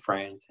colleagues in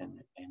France and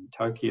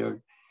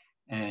Tokyo,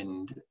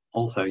 and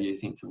also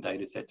using some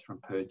data sets from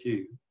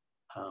Purdue.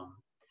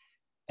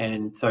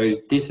 And so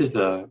this is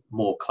a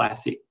more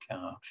classic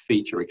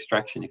feature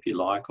extraction, if you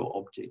like, or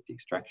object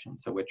extraction.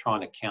 So we're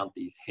trying to count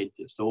these heads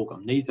of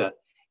sorghum. These are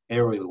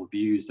aerial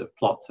views of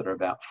plots that are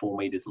about 4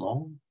 meters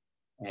long,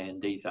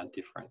 and these are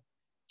different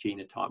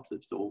genotypes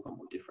of sorghum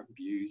or different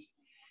views.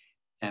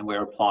 And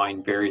we're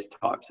applying various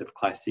types of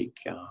classic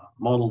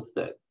models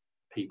that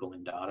people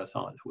in data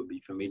science would be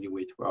familiar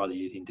with. We're either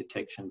using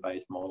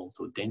detection-based models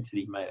or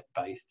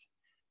density-based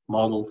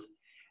models,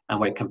 and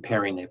we're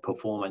comparing their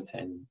performance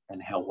and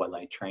how well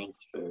they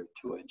transfer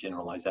to a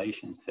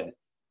generalization set.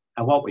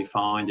 And what we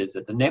find is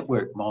that the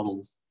network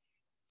models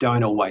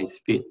don't always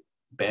fit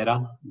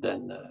better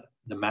than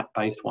the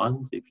map-based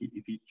ones. If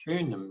you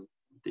tune them,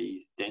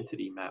 these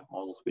density map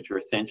models, which are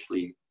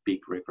essentially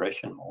big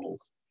regression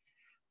models,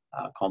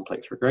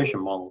 complex regression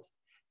models,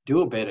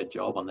 do a better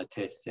job on the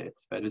test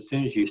sets. But as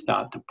soon as you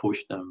start to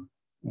push them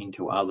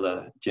into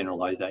other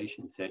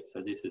generalization sets,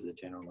 so this is a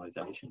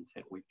generalization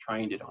set, we've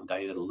trained it on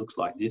data that looks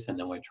like this, and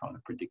then we're trying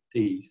to predict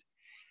these,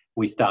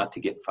 we start to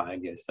get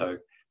failure. So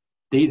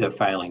these are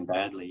failing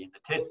badly. In the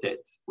test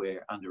sets,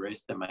 we're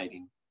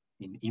underestimating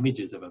in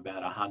images of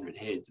about 100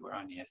 heads, we're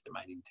only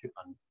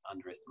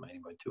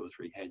underestimating by 2 or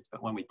 3 heads.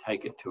 But when we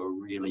take it to a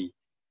really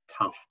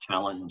tough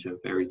challenge of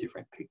very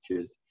different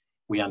pictures,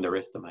 we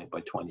underestimate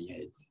by 20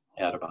 heads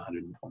out of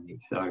 120.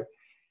 So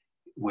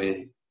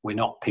we're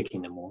not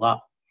picking them all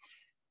up.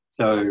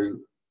 So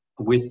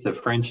with the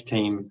French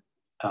team,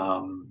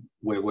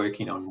 we're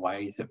working on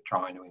ways of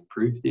trying to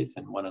improve this.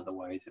 And one of the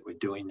ways that we're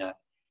doing that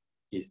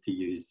is to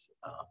use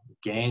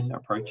GAN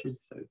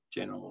approaches, so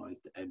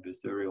generalized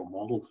adversarial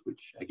models,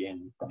 which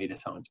again, data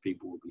science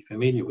people will be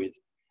familiar with.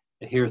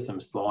 But here are some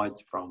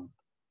slides from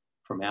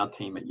our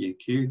team at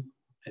UQ,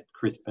 at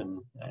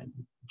Crispin and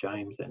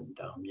James and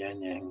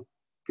Yan Yang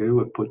Gu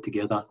have put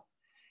together.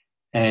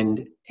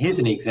 And here's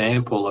an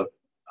example of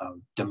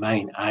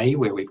domain A,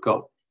 where we've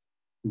got,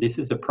 this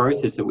is the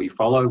process that we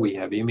follow. We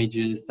have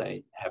images,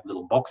 they have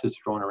little boxes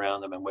drawn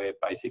around them, and we're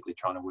basically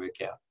trying to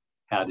work out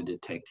how to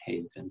detect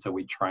heads. And so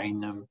we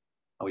train them,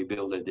 and we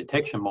build a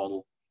detection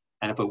model.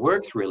 And if it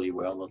works really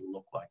well, it'll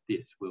look like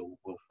this. We'll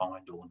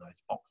find all of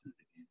those boxes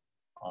again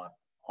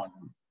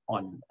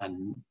on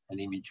an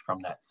image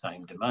from that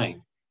same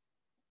domain.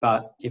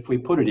 But if we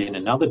put it in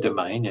another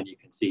domain, and you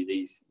can see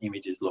these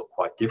images look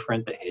quite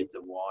different, the heads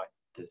are white,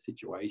 the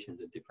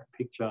situation's a different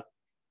picture,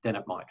 then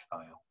it might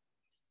fail.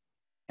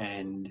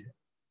 And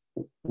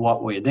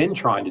what we're then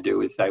trying to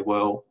do is say,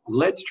 well,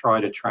 let's try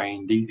to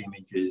train these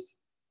images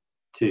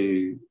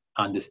to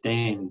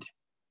understand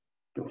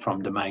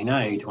from domain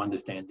A to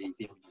understand these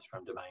images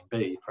from domain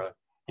B.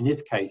 In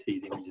this case,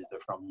 these images are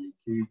from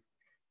UQ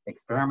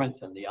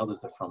experiments and the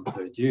others are from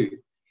Purdue.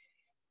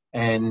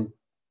 And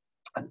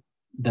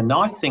the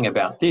nice thing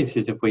about this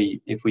is if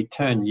we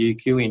turn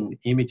UQ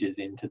images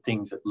into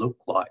things that look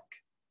like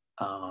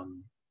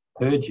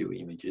Purdue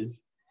images,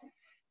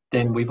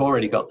 then we've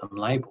already got them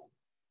labeled.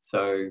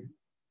 So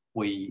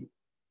we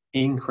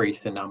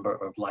increase the number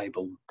of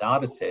labeled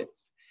data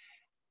sets,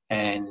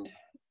 and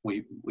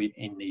we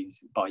in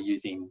these by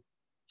using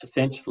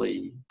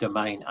essentially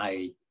domain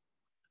A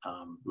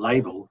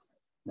labels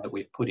that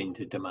we've put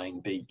into domain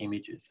B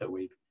images. So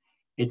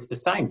it's the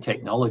same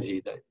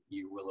technology that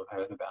you will have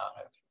heard about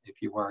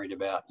if you're worried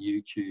about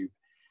YouTube,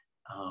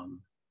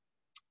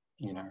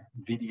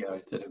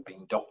 videos that have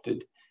been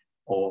doctored,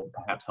 or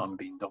perhaps I'm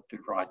being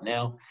doctored right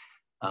now.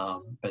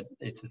 But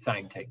it's the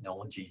same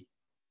technology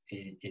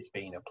is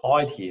being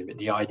applied here. But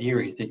the idea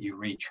is that you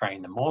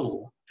retrain the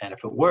model, and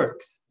if it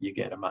works, you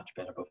get a much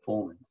better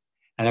performance.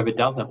 And if it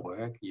doesn't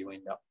work, you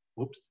end up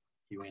with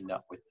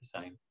the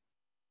same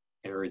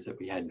errors that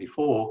we had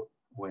before,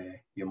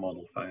 where your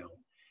model fails.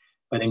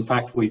 But in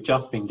fact, we've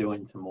just been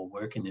doing some more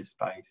work in this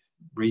space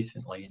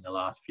recently in the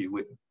last few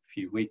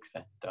weeks,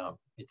 and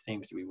it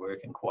seems to be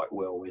working quite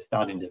well. We're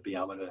starting to be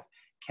able to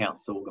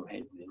count sorghum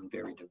heads in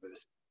very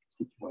diverse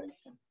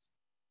situations.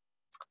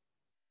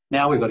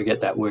 Now we've got to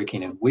get that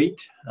working in wheat,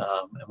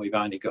 and we've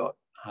only got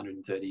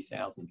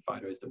 130,000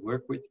 photos to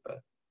work with, but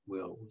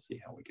we'll see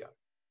how we go.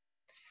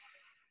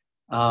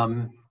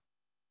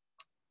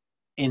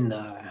 In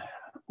the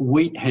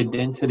wheat head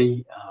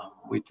density,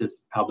 we just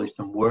published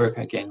some work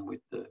again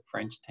with the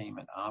French team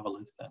at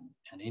Arvalis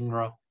and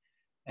INRA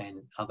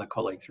and other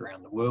colleagues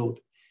around the world.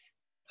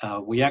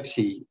 We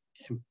actually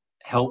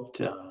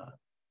helped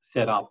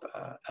set up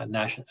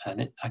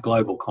a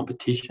global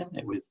competition.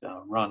 It was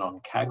run on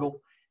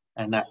Kaggle,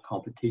 and that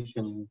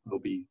competition, will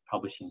be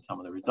publishing some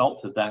of the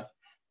results of that,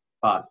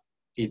 but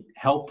it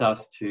helped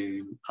us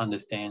to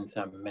understand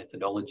some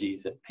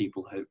methodologies that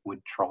people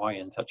would try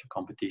in such a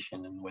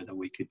competition and whether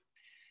we could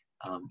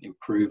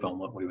improve on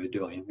what we were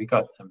doing. We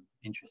got some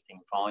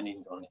interesting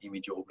findings on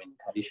image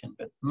augmentation,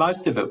 but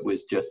most of it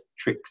was just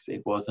tricks.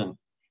 There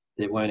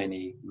weren't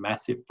any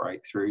massive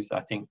breakthroughs.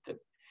 I think that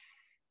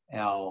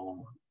our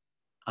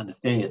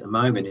understanding at the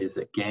moment is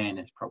that GAN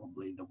is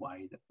probably the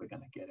way that we're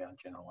going to get our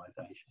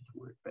generalization to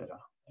work better,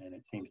 and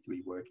it seems to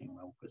be working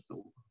well for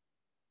sorghum.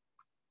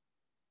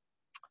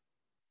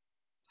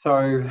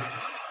 So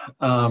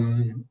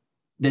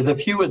there's a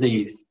few of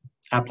these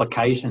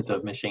applications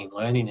of machine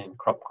learning in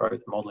crop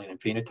growth modelling and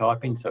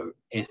phenotyping. So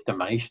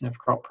estimation of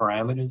crop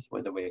parameters,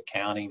 whether we're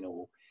counting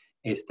or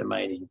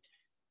estimating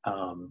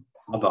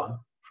cover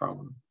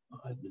from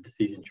the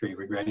decision tree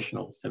regression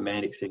or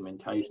semantic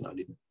segmentation. I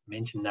didn't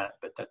mention that,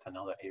 but that's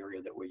another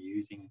area that we're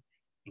using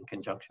in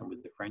conjunction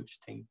with the French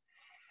team.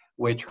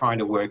 We're trying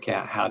to work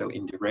out how to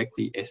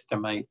indirectly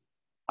estimate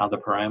other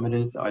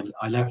parameters.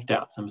 I left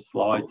out some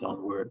slides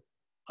on work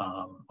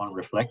on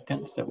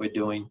reflectance that we're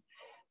doing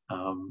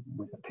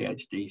with a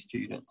PhD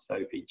student,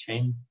 Sophie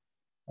Chen.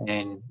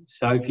 And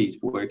Sophie's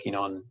working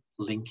on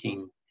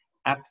linking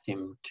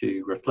AppSim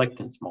to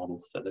reflectance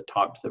models, so the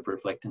types of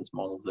reflectance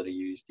models that are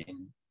used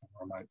in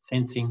remote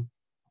sensing.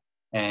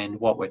 And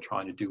what we're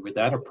trying to do with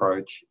that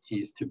approach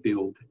is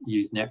to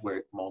use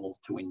network models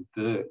to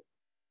invert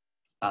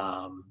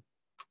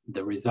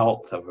the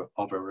results of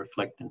a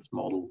reflectance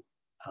model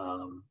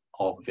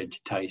of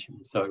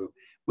vegetation. So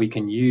we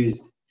can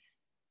use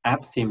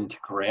AppSim to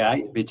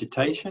create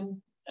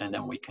vegetation, and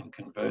then we can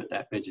convert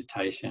that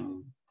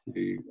vegetation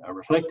to a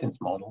reflectance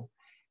model.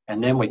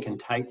 And then we can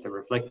take the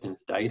reflectance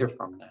data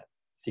from that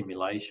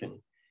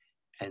simulation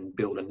and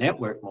build a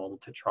network model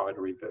to try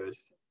to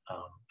reverse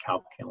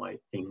calculate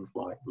things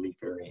like leaf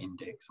area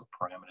index or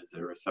parameters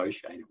that are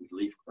associated with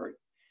leaf growth.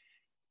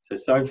 So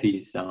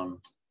Sophie's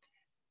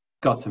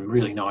got some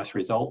really nice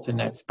results in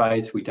that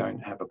space. We don't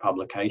have a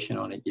publication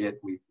on it yet.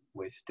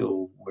 We're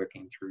still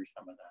working through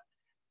some of that.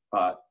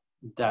 But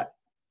that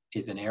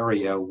is an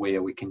area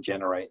where we can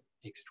generate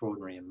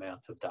extraordinary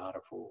amounts of data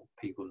for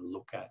people to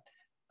look at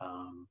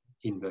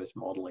inverse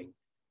modelling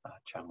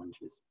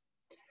challenges.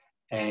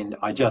 And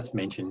I just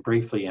mentioned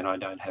briefly, and I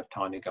don't have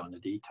time to go into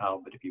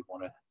detail, but if you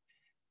want to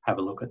have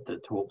a look at the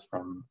talks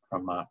from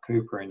Mark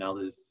Cooper and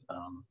others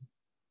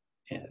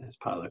as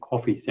part of the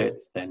coffee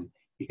sets, then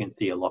you can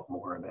see a lot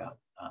more about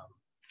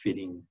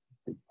fitting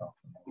these types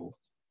of models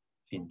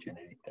in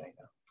genetic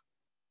data.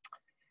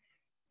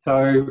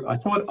 So I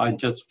thought I'd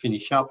just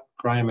finish up,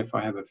 Graham, if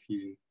I have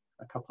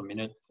a couple of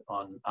minutes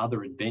on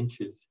other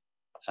adventures.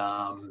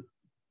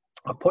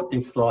 I've put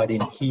this slide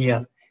in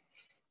here,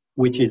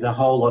 which is a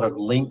whole lot of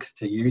links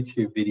to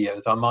YouTube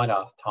videos. I might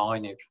ask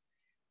Tyne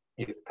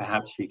if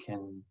perhaps you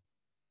can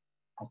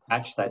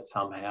attach that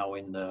somehow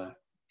in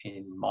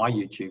my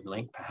YouTube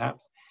link,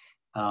 perhaps.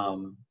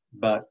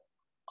 But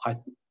I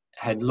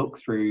had looked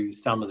through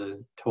some of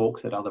the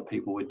talks that other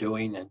people were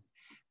doing, and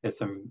there's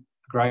some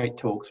great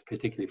talks,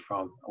 particularly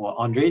from, well,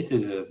 Andres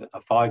is a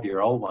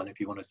 5-year-old one, if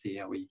you want to see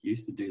how we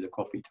used to do the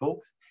coffee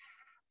talks.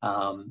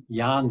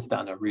 Jan's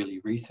done a really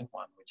recent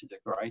one, which is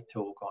a great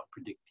talk on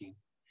predicting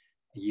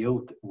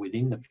yield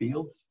within the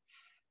fields.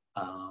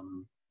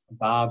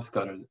 Barb's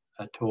got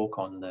a talk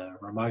on the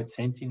remote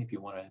sensing, if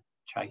you want to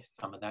chase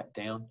some of that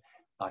down.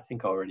 I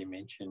think I already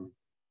mentioned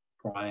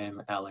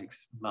Graham,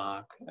 Alex,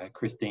 Mark.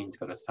 Christine's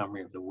got a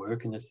summary of the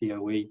work in the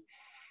COE.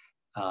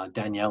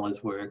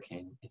 Daniela's work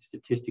in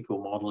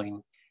statistical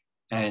modelling.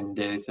 And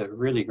there's a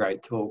really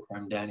great talk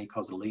from Danny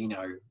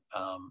Cozzolino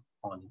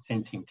on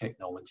sensing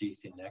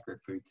technologies in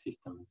agri-food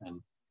systems.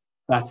 And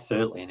that's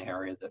certainly an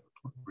area that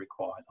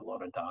requires a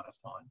lot of data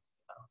science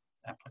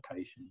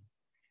application.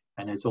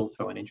 And there's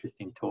also an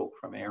interesting talk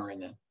from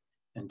Aaron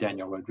and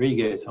Daniel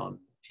Rodriguez on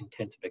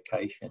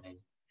intensification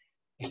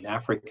in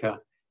Africa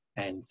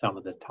and some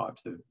of the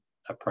types of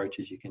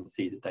approaches you can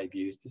see that they've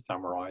used to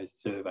summarise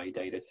survey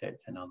data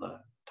sets and other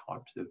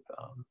types of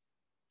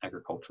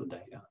agricultural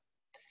data.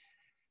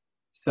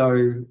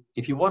 So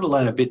if you want to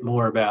learn a bit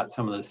more about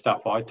some of the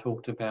stuff I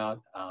talked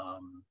about,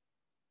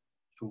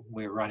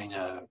 we're running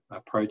a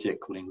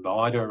project called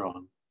Inviter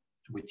on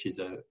which is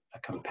a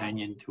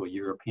companion to a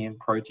European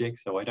project.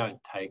 So I don't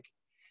take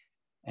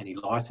any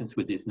license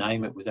with this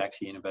name. It was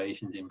actually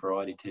Innovations in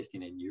Variety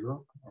Testing in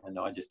Europe, and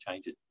I just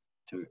changed it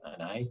to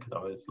an A because I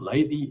was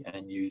lazy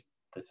and used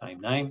the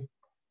same name.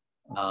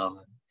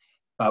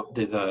 But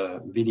there's a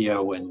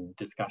video and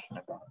discussion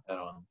about that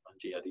on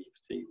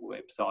GRDC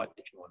website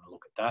if you want to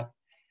look at that.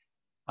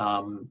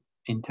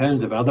 In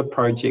terms of other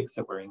projects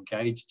that we're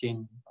engaged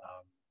in,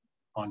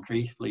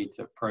 Andries leads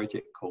a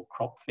project called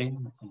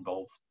CropFin, which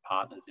involves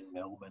partners in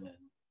Melbourne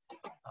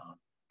and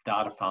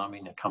Data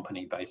Farming, a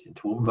company based in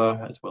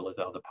Toowoomba, as well as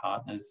other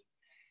partners.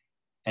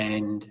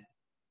 And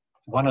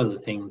one of the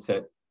things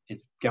that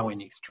is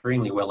going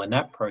extremely well in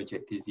that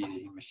project is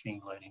using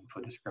machine learning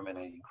for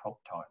discriminating crop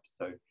types.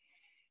 So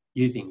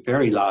using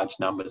very large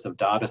numbers of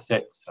data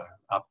sets, so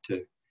up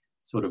to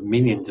sort of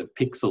millions of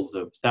pixels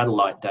of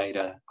satellite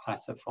data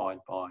classified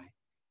by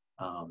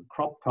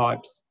crop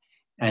types,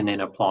 and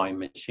then applying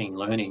machine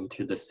learning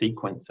to the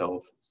sequence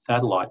of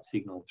satellite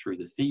signal through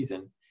the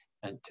season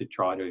and to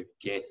try to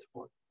guess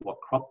what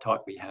crop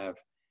type we have.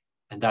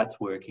 And that's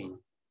working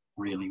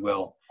really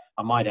well.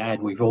 I might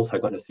add, we've also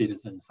got a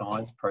citizen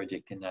science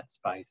project in that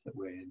space that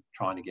we're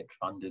trying to get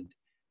funded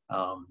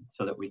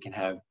so that we can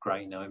have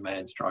grey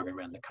nomads driving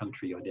around the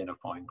country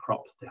identifying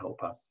crops to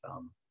help us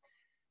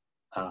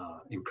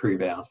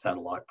improve our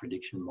satellite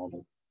prediction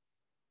model.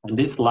 And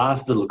this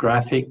last little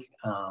graphic,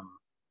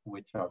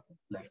 which I've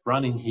left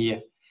running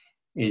here,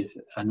 is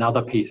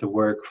another piece of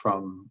work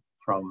from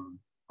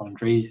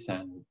Andries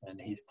and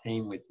his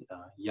team with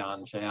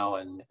Jan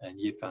Zhao and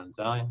Yifan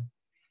Zhang.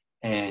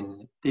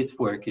 And this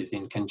work is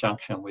in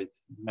conjunction with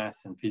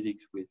maths and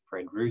physics with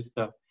Fred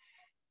Rooster,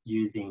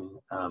 using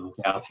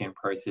Gaussian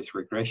process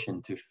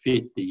regression to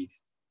fit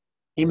these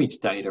image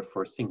data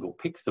for a single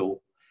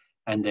pixel,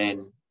 and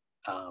then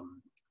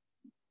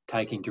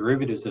taking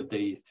derivatives of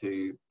these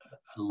to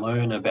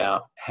learn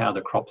about how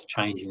the crop's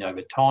changing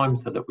over time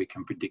so that we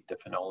can predict the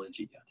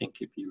phenology. I think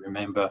if you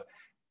remember,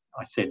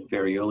 I said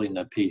very early in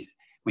the piece,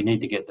 we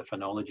need to get the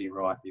phenology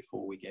right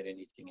before we get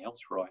anything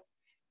else right.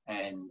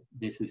 And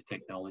this is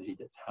technology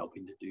that's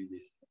helping to do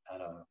this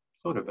at a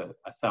sort of a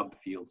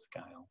subfield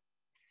scale.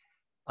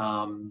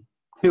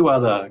 Two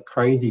other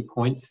crazy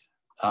points,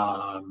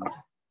 and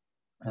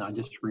I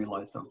just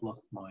realized I've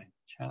lost my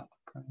chat.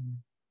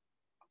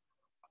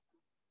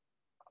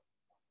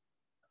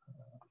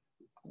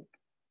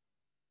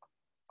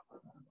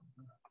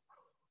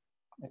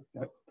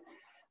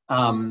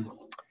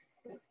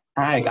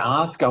 Ag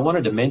Ask, I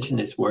wanted to mention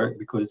this work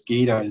because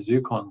Guido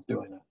Zucon's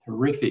doing a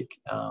terrific,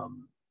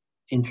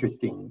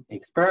 interesting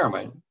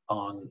experiment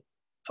on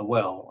a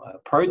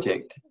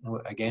project,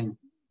 again,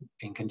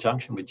 in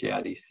conjunction with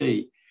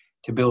GRDC,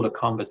 to build a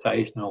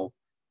conversational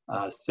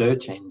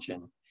search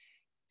engine.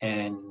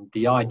 And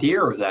the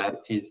idea of that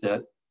is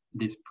that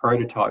this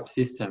prototype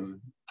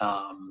system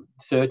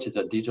searches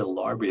a digital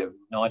library of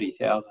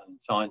 90,000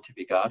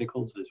 scientific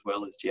articles, as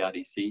well as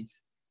GRDC's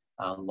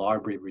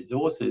library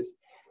resources.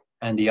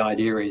 And the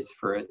idea is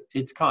for it,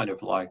 it's kind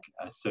of like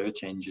a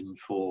search engine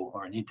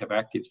or an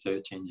interactive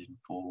search engine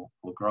for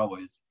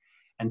growers.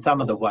 And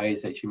some of the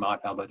ways that you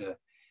might be able to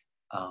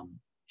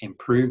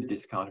improve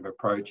this kind of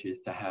approach is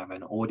to have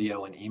an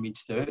audio and image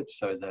search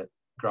so that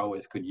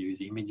growers could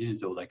use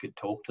images, or they could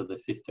talk to the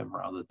system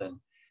rather than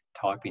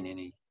typing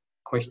any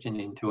question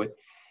into it.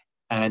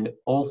 And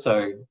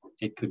also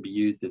it could be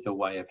used as a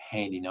way of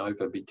handing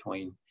over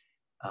between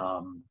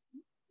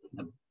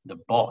the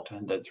bot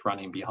that's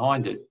running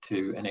behind it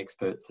to an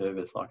expert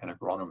service like an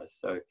agronomist.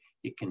 So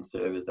it can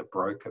serve as a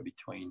broker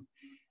between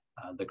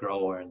the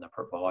grower and the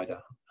provider,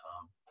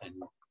 and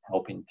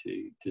helping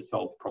to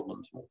solve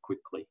problems more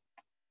quickly.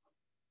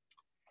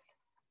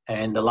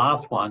 And the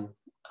last one,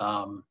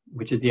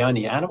 which is the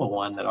only animal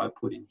one that I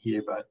put in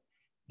here, but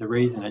the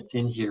reason it's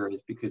in here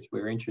is because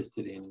we're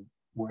interested in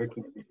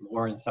working a bit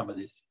more in some of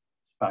this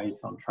space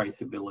on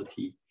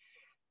traceability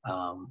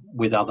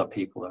with other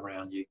people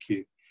around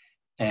UQ.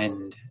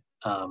 And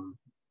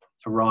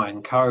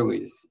Ryan Coe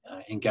is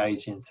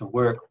engaged in some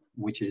work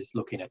which is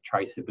looking at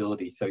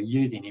traceability. So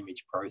using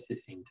image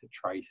processing to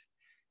trace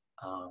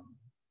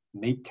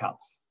meat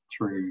cuts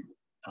through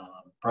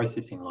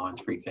processing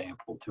lines, for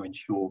example, to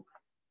ensure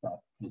that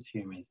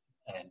consumers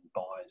and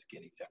buyers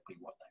get exactly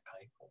what they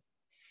pay for.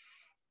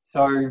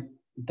 So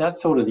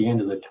that's sort of the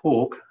end of the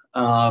talk.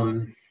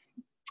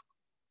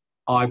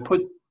 I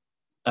put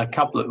a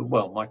couple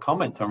of, my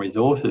comments on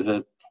resources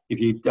are, if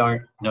you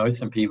don't know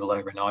some people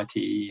over in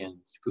ITE and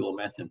School of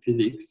Maths and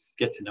Physics,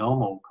 get to know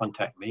them or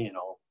contact me and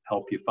I'll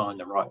help you find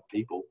the right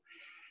people.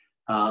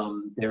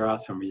 There are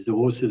some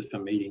resources for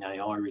meeting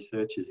AI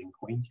researchers in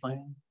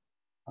Queensland,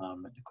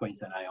 at the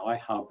Queensland AI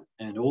Hub,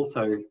 and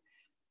also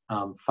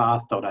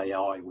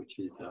fast.ai, which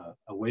is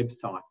a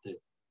website that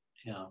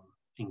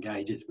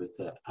engages with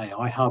the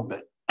AI Hub,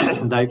 but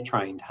they've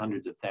trained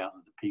hundreds of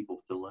thousands of people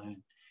to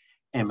learn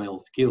ML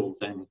skills.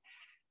 And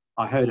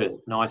I heard a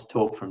nice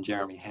talk from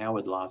Jeremy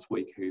Howard last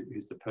week,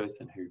 who's the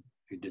person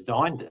who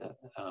designed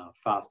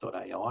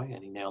fast.ai,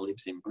 and he now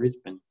lives in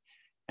Brisbane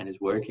and is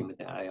working with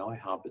the AI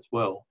Hub as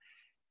well.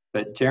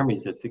 But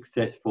Jeremy's a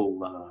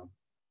successful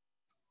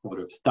sort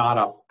of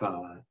startup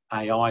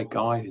AI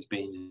guy who's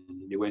been in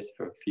the US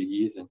for a few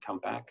years and come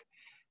back.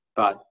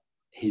 But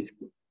his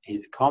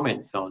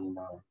comments on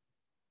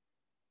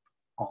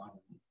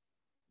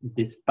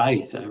this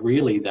space are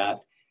really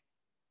that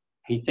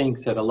he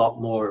thinks that a lot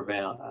more of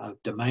our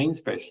domain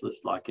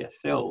specialists like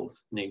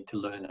ourselves need to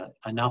learn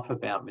enough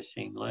about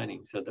machine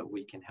learning so that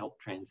we can help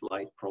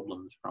translate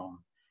problems from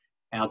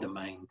our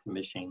domain to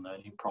machine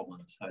learning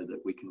problems so that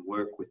we can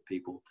work with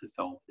people to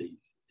solve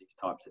these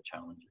types of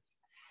challenges.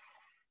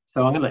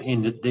 So I'm going to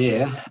end it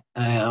there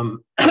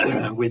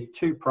with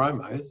two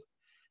promos,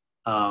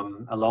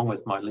 along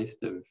with my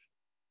list of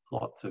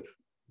lots of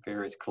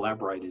various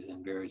collaborators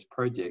in various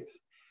projects.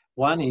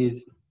 One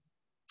is,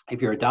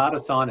 if you're a data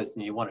scientist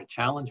and you want a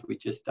challenge, we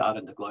just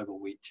started the Global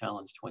Wheat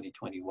Challenge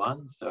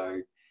 2021.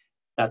 So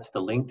that's the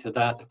link to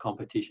that. The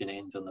competition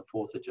ends on the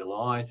 4th of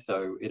July.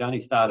 So it only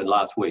started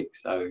last week.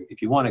 So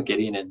if you want to get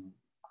in and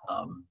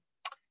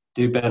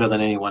do better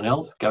than anyone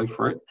else, go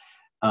for it.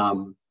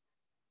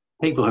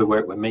 People who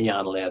work with me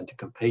aren't allowed to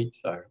compete.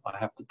 So I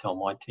have to tell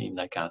my team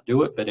they can't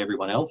do it, but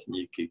everyone else in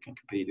UQ can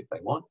compete if they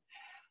want.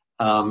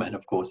 And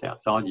of course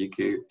outside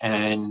UQ,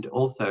 and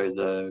also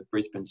the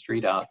Brisbane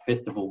Street Art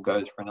Festival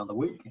goes for another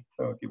week.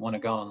 So if you want to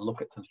go and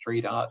look at some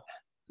street art,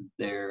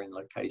 they're in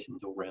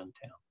locations all around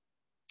town.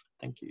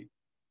 Thank you.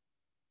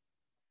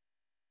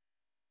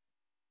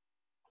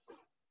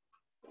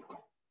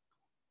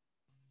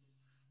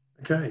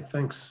 Okay,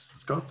 thanks,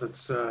 Scott.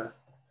 That's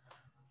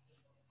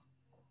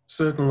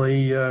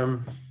certainly a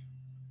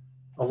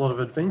lot of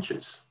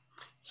adventures.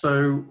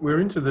 So we're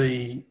into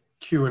the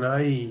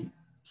Q&A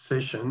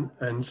session,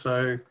 and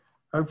so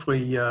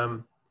hopefully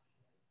there'll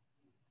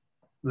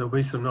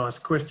be some nice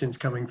questions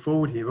coming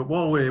forward here. But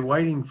while we're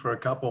waiting for a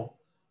couple,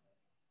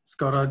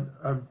 Scott,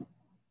 I've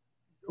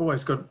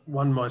always got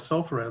one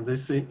myself around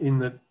this, in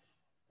that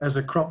as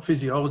a crop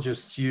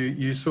physiologist,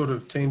 you sort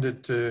of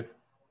tended to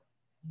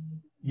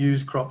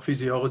use crop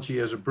physiology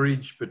as a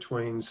bridge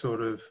between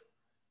sort of,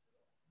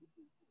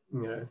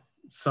 you know,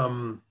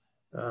 some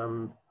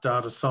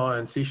data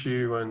science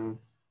issue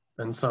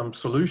and some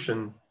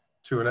solution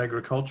to an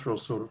agricultural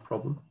sort of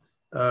problem.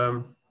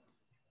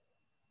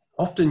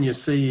 Often you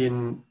see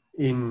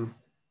in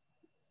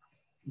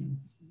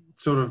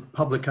sort of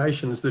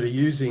publications that are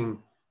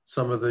using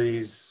some of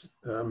these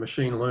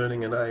machine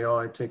learning and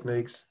AI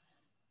techniques,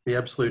 the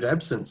absolute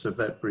absence of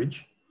that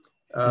bridge.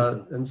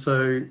 And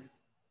so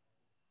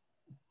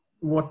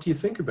what do you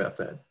think about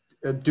that?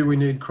 Do we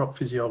need crop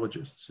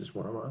physiologists is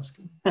what I'm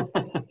asking.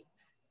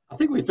 I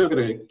think we still got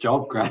a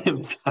job,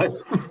 Graham.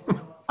 So,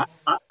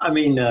 I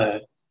mean,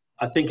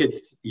 I think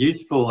it's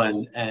useful,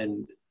 and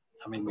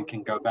I mean, we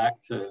can go back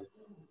to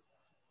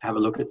have a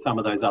look at some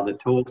of those other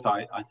talks.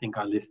 I think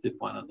I listed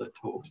one of the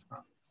talks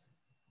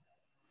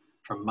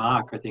from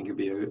Mark. I think it'd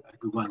be a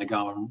good one to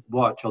go and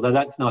watch, although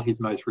that's not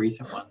his most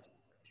recent one.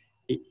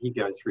 He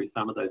goes through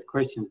some of those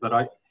questions,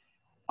 but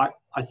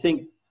I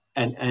think,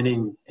 and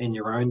in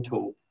your own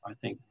talk, I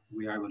think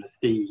we're able to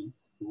see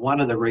one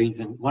of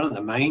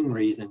the main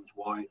reasons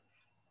why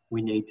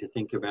we need to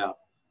think about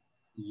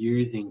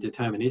using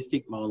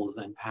deterministic models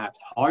and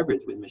perhaps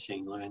hybrids with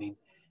machine learning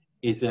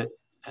is that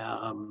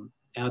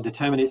our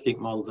deterministic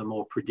models are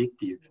more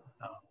predictive.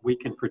 We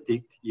can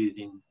predict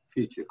using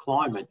future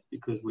climates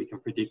because we can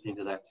predict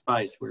into that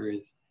space,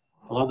 whereas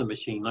a lot of the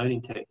machine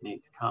learning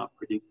techniques can't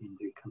predict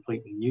into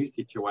completely new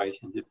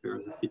situations if there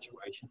is a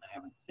situation they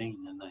haven't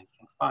seen, and they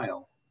can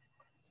fail.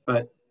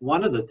 But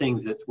one of the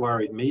things that's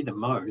worried me the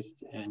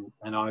most, and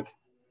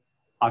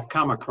I've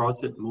come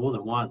across it more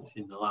than once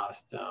in the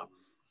last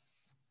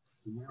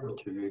year or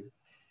two,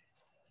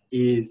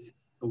 is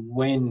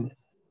when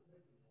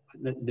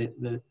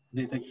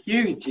there's a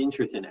huge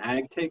interest in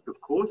ag tech.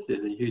 Of course,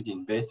 there's a huge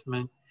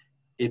investment.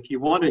 If you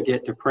want to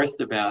get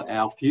depressed about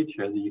our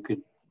future, you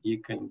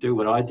can do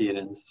what I did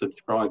and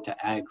subscribe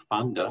to Ag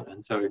Funder.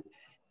 And so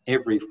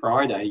every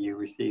Friday you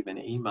receive an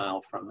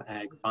email from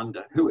Ag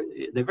Funder,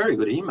 they're very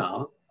good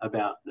emails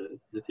about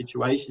the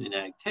situation in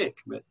ag tech,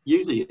 but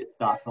usually it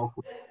starts off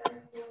with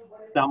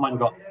someone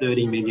got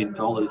 $30 million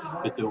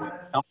for doing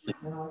something.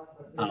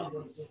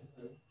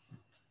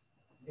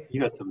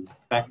 You got some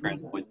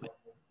background noise, mate.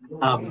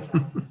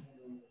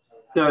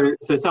 So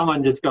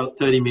someone just got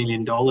 $30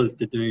 million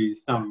to do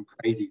some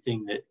crazy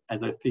thing that,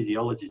 as a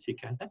physiologist, you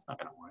go, that's not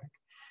going to work.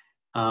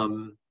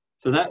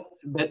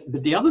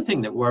 But the other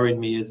thing that worried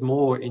me is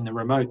more in the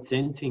remote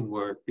sensing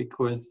work,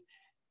 because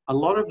a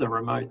lot of the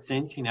remote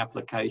sensing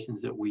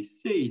applications that we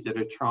see that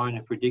are trying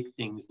to predict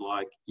things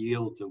like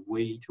yields of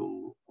wheat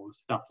or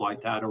stuff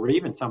like that, or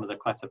even some of the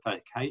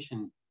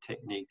classification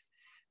techniques,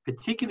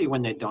 particularly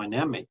when they're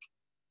dynamic,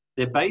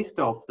 they're based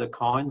off the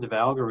kinds of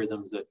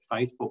algorithms that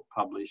Facebook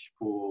publish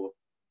for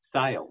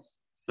sales.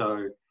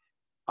 So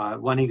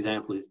one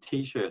example is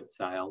t-shirt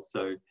sales.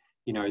 So,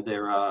 you know,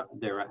 there are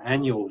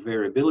annual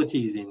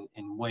variabilities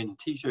in when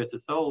t-shirts are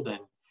sold,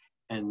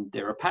 and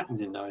there are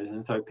patterns in those.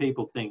 And so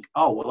people think,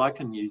 oh, well, I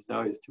can use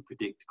those to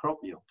predict crop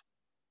yield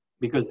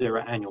because there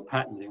are annual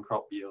patterns in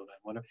crop yield and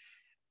whatever.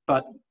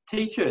 But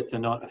t-shirts are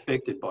not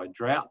affected by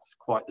droughts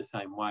quite the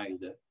same way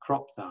that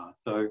crops are.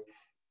 So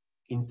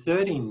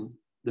inserting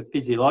the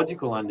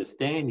physiological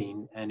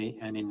understanding and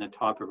in the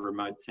type of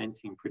remote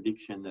sensing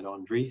prediction that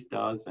Andres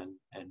does and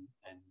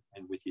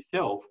with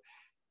yourself,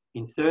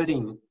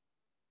 inserting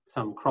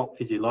some crop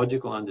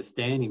physiological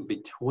understanding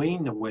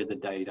between the weather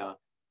data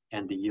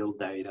and the yield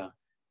data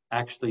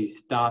actually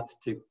starts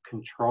to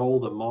control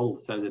the model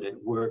so that it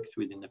works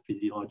within the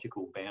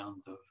physiological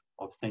bounds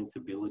of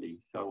sensibility.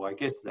 So I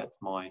guess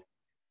that's my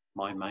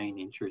main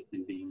interest,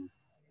 is in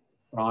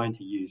trying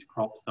to use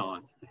crop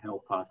science to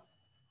help us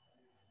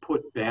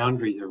put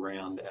boundaries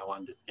around our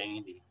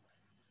understanding.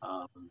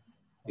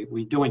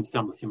 We're doing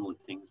some similar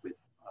things with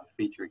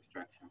feature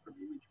extraction from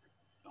imagery.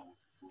 So,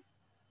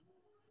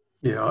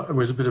 yeah, it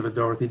was a bit of a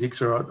Dorothy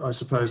Dixer, I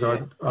suppose.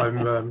 yeah.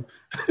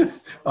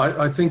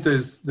 I think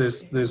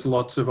there's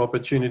lots of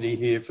opportunity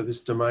here for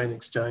this domain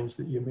exchange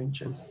that you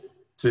mentioned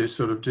to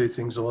sort of do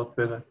things a lot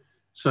better.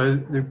 So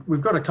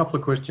we've got a couple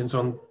of questions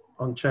on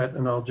chat,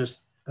 and I'll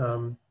just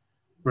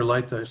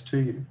relate those to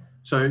you.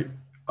 So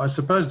I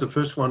suppose the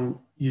first one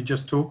you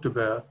just talked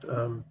about,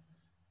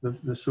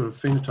 the sort of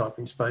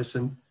phenotyping space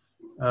and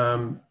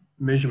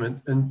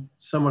measurement, and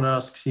someone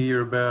asks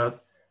here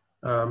about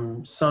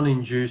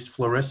sun-induced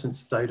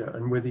fluorescence data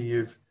and whether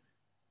you've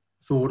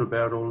thought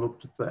about or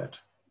looked at that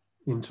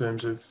in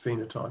terms of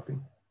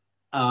phenotyping.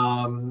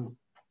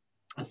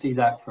 I see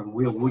that from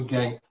Will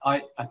Woodgate.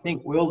 I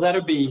think, Will,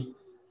 that'd be,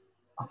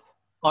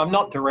 I'm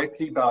not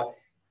directly, but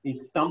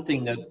it's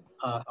something that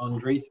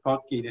Andres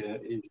Potgieter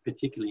is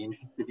particularly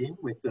interested in.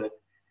 With the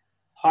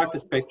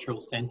hyperspectral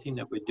sensing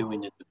that we're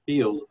doing in the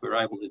field, we're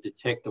able to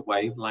detect the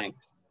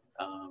wavelengths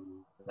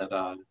that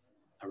are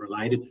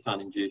related to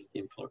sun-induced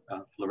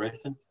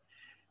fluorescence.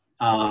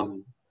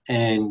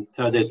 And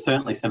so there's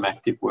certainly some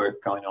active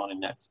work going on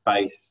in that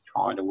space,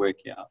 trying to work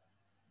out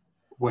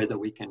whether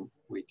we can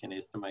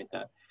estimate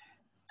that.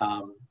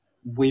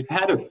 We've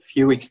had a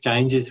few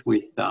exchanges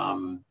with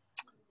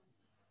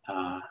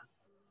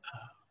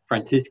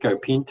Francisco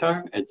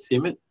Pinto at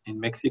CIMMYT in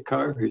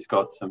Mexico, who's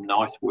got some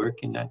nice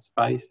work in that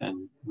space,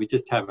 and we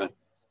just haven't,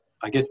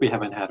 I guess we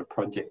haven't had a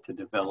project to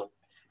develop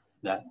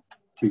that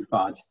too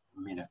far just a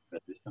minute,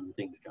 but there's some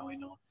things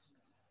going on.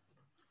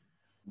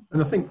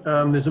 And I think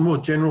there's a more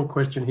general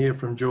question here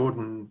from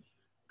Jordan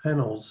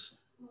Panels.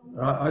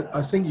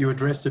 I think you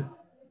addressed it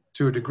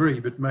to a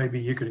degree, but maybe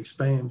you could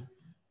expand,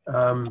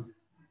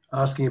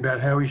 asking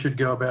about how we should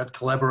go about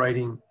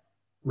collaborating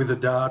with a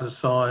data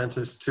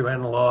scientist to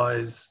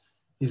analyse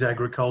his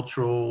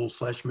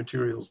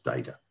agricultural/materials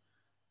data.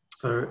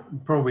 So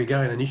probably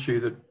again an issue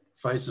that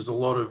faces a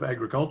lot of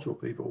agricultural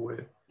people,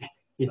 where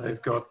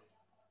they've got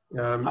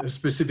a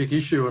specific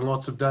issue and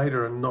lots of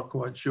data and not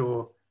quite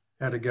sure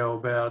how to go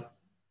about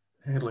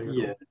handling it.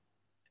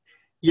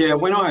 Yeah, yeah.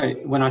 When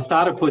I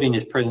started putting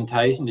this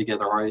presentation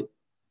together,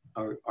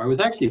 I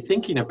was actually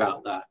thinking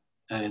about that,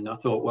 and I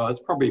thought, well, it's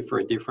probably for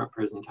a different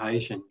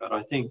presentation. But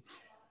I think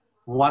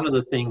one of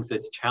the things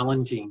that's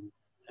challenging,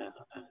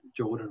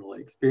 Jordan will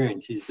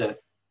experience, is that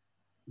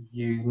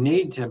you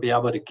need to be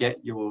able to get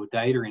your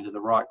data into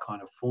the right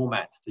kind of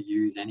formats to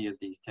use any of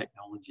these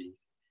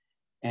technologies.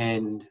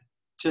 And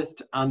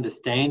just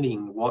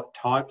understanding what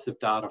types of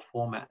data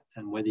formats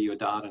and whether your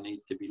data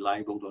needs to be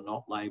labelled or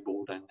not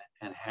labelled,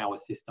 and how a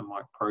system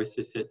might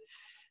process it,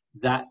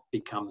 that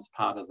becomes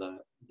part of the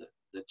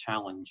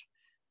challenge.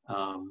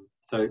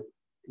 So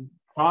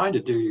trying to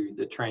do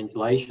the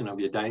translation of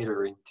your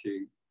data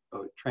into,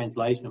 or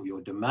translation of your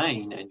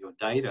domain and your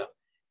data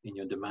in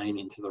your domain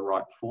into the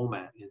right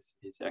format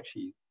is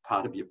actually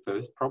part of your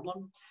first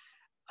problem.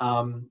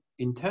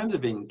 In terms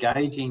of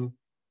engaging,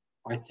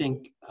 I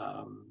think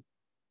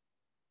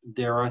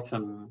there are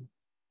some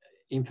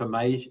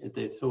information,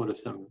 there's sort of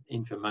some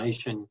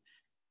information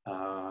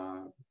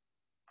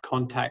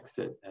contacts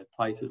at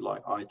places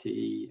like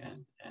ITE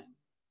and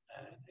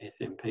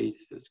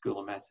SMPs, the School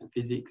of Maths and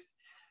Physics.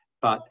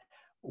 But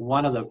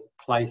one of the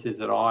places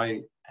that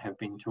I have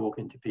been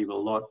talking to people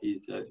a lot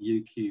is that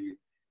UQ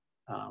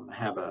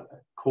have a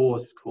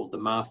course called the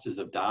Masters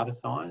of Data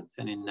Science,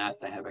 and in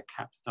that they have a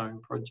capstone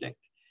project.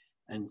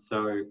 And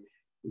so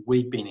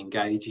we've been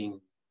engaging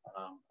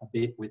a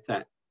bit with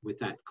that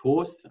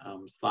course.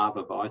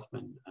 Slava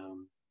Weissman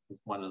is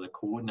one of the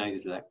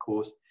coordinators of that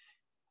course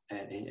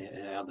at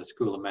the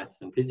School of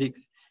Maths and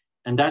Physics.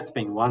 And that's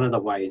been one of the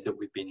ways that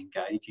we've been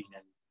engaging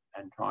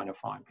and trying to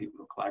find people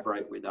to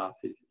collaborate with us,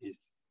 is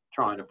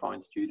trying to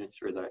find students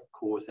through that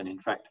course. And in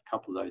fact, a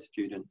couple of those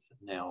students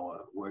now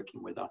are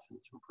working with us in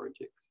some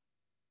projects.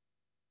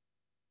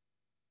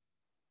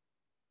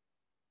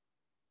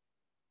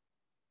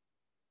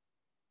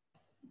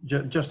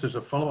 Just as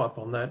a follow-up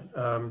on that,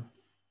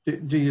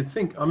 do you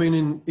think, I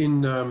mean,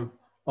 in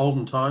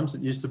olden times,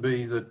 it used to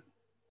be that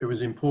it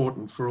was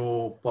important for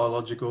all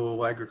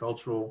biological,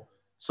 agricultural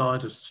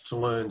scientists to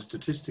learn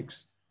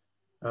statistics.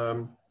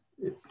 You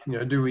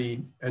know, do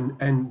we,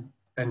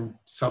 and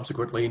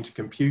subsequently into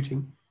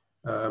computing,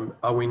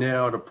 are we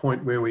now at a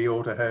point where we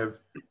ought to have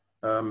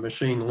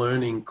machine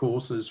learning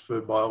courses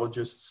for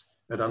biologists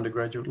at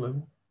undergraduate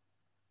level?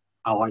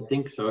 Oh, I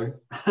think so.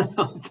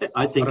 I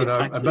I think don't it's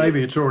know. actually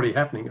Maybe it's already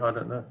happening. I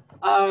don't know.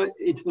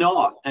 it's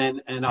not,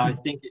 and I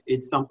think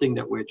it's something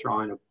that we're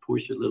trying to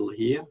push a little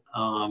here.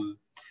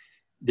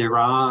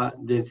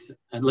 There's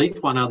at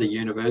least one other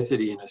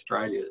university in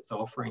Australia that's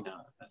offering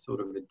a sort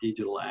of a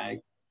digital ag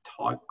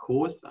type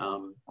course.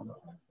 I'm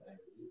not going to say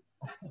who it is.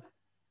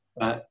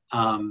 But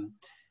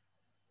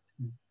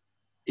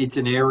it's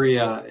an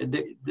area,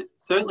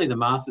 certainly the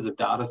Masters of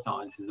Data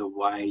Science is a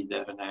way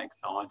that an ag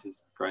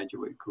scientist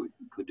graduate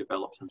could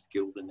develop some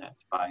skills in that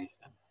space.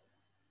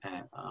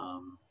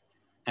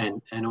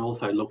 And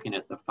also looking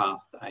at the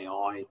fast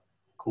AI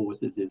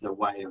courses is a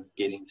way of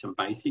getting some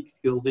basic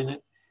skills in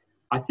it.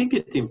 I think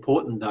it's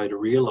important though to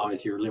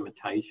realise your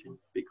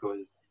limitations,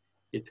 because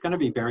it's going to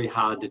be very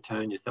hard to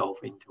turn yourself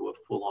into a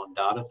full-on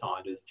data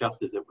scientist,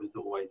 just as it was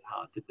always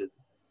hard to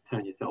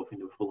turn yourself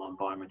into a full-on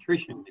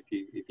biometrician if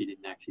you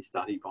didn't actually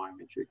study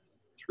biometrics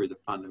through the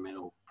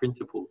fundamental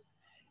principles.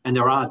 And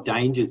there are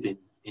dangers in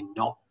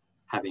not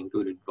having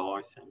good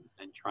advice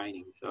and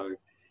training. So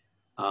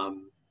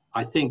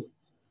I think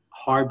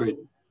hybrid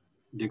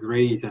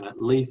degrees and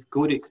at least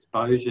good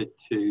exposure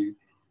to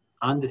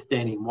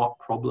understanding what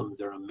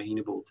problems are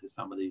amenable to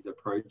some of these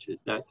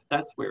approaches,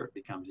 that's where it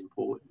becomes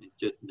important. It's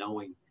just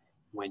knowing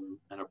when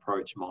an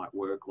approach might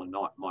work or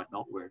might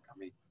not work. I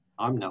mean,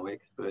 I'm no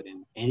expert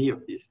in any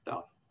of this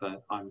stuff,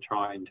 but I'm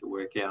trying to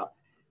work out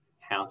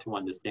how to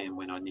understand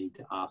when I need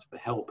to ask for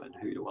help and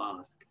who to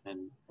ask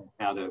and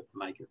how to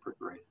make it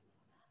progress.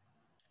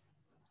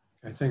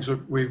 Okay, thanks. Look,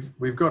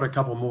 we've got a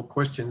couple more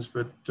questions,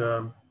 but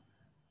I'm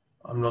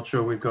not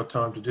sure we've got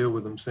time to deal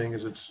with them, seeing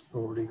as it's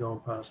already gone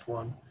past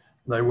 1.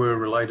 They were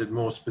related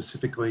more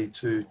specifically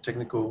to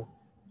technical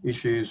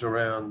issues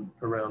around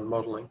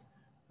modelling,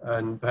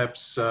 and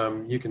perhaps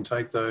you can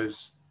take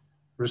those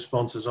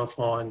responses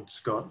offline,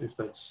 Scott, if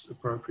that's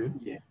appropriate.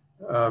 Yeah.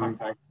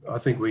 Okay. I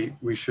think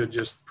we should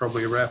just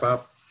probably wrap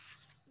up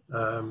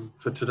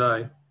for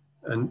today,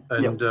 and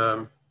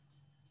yep.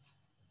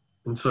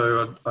 And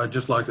so I'd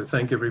just like to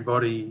thank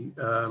everybody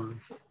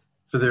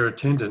for their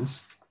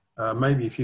attendance. Maybe if you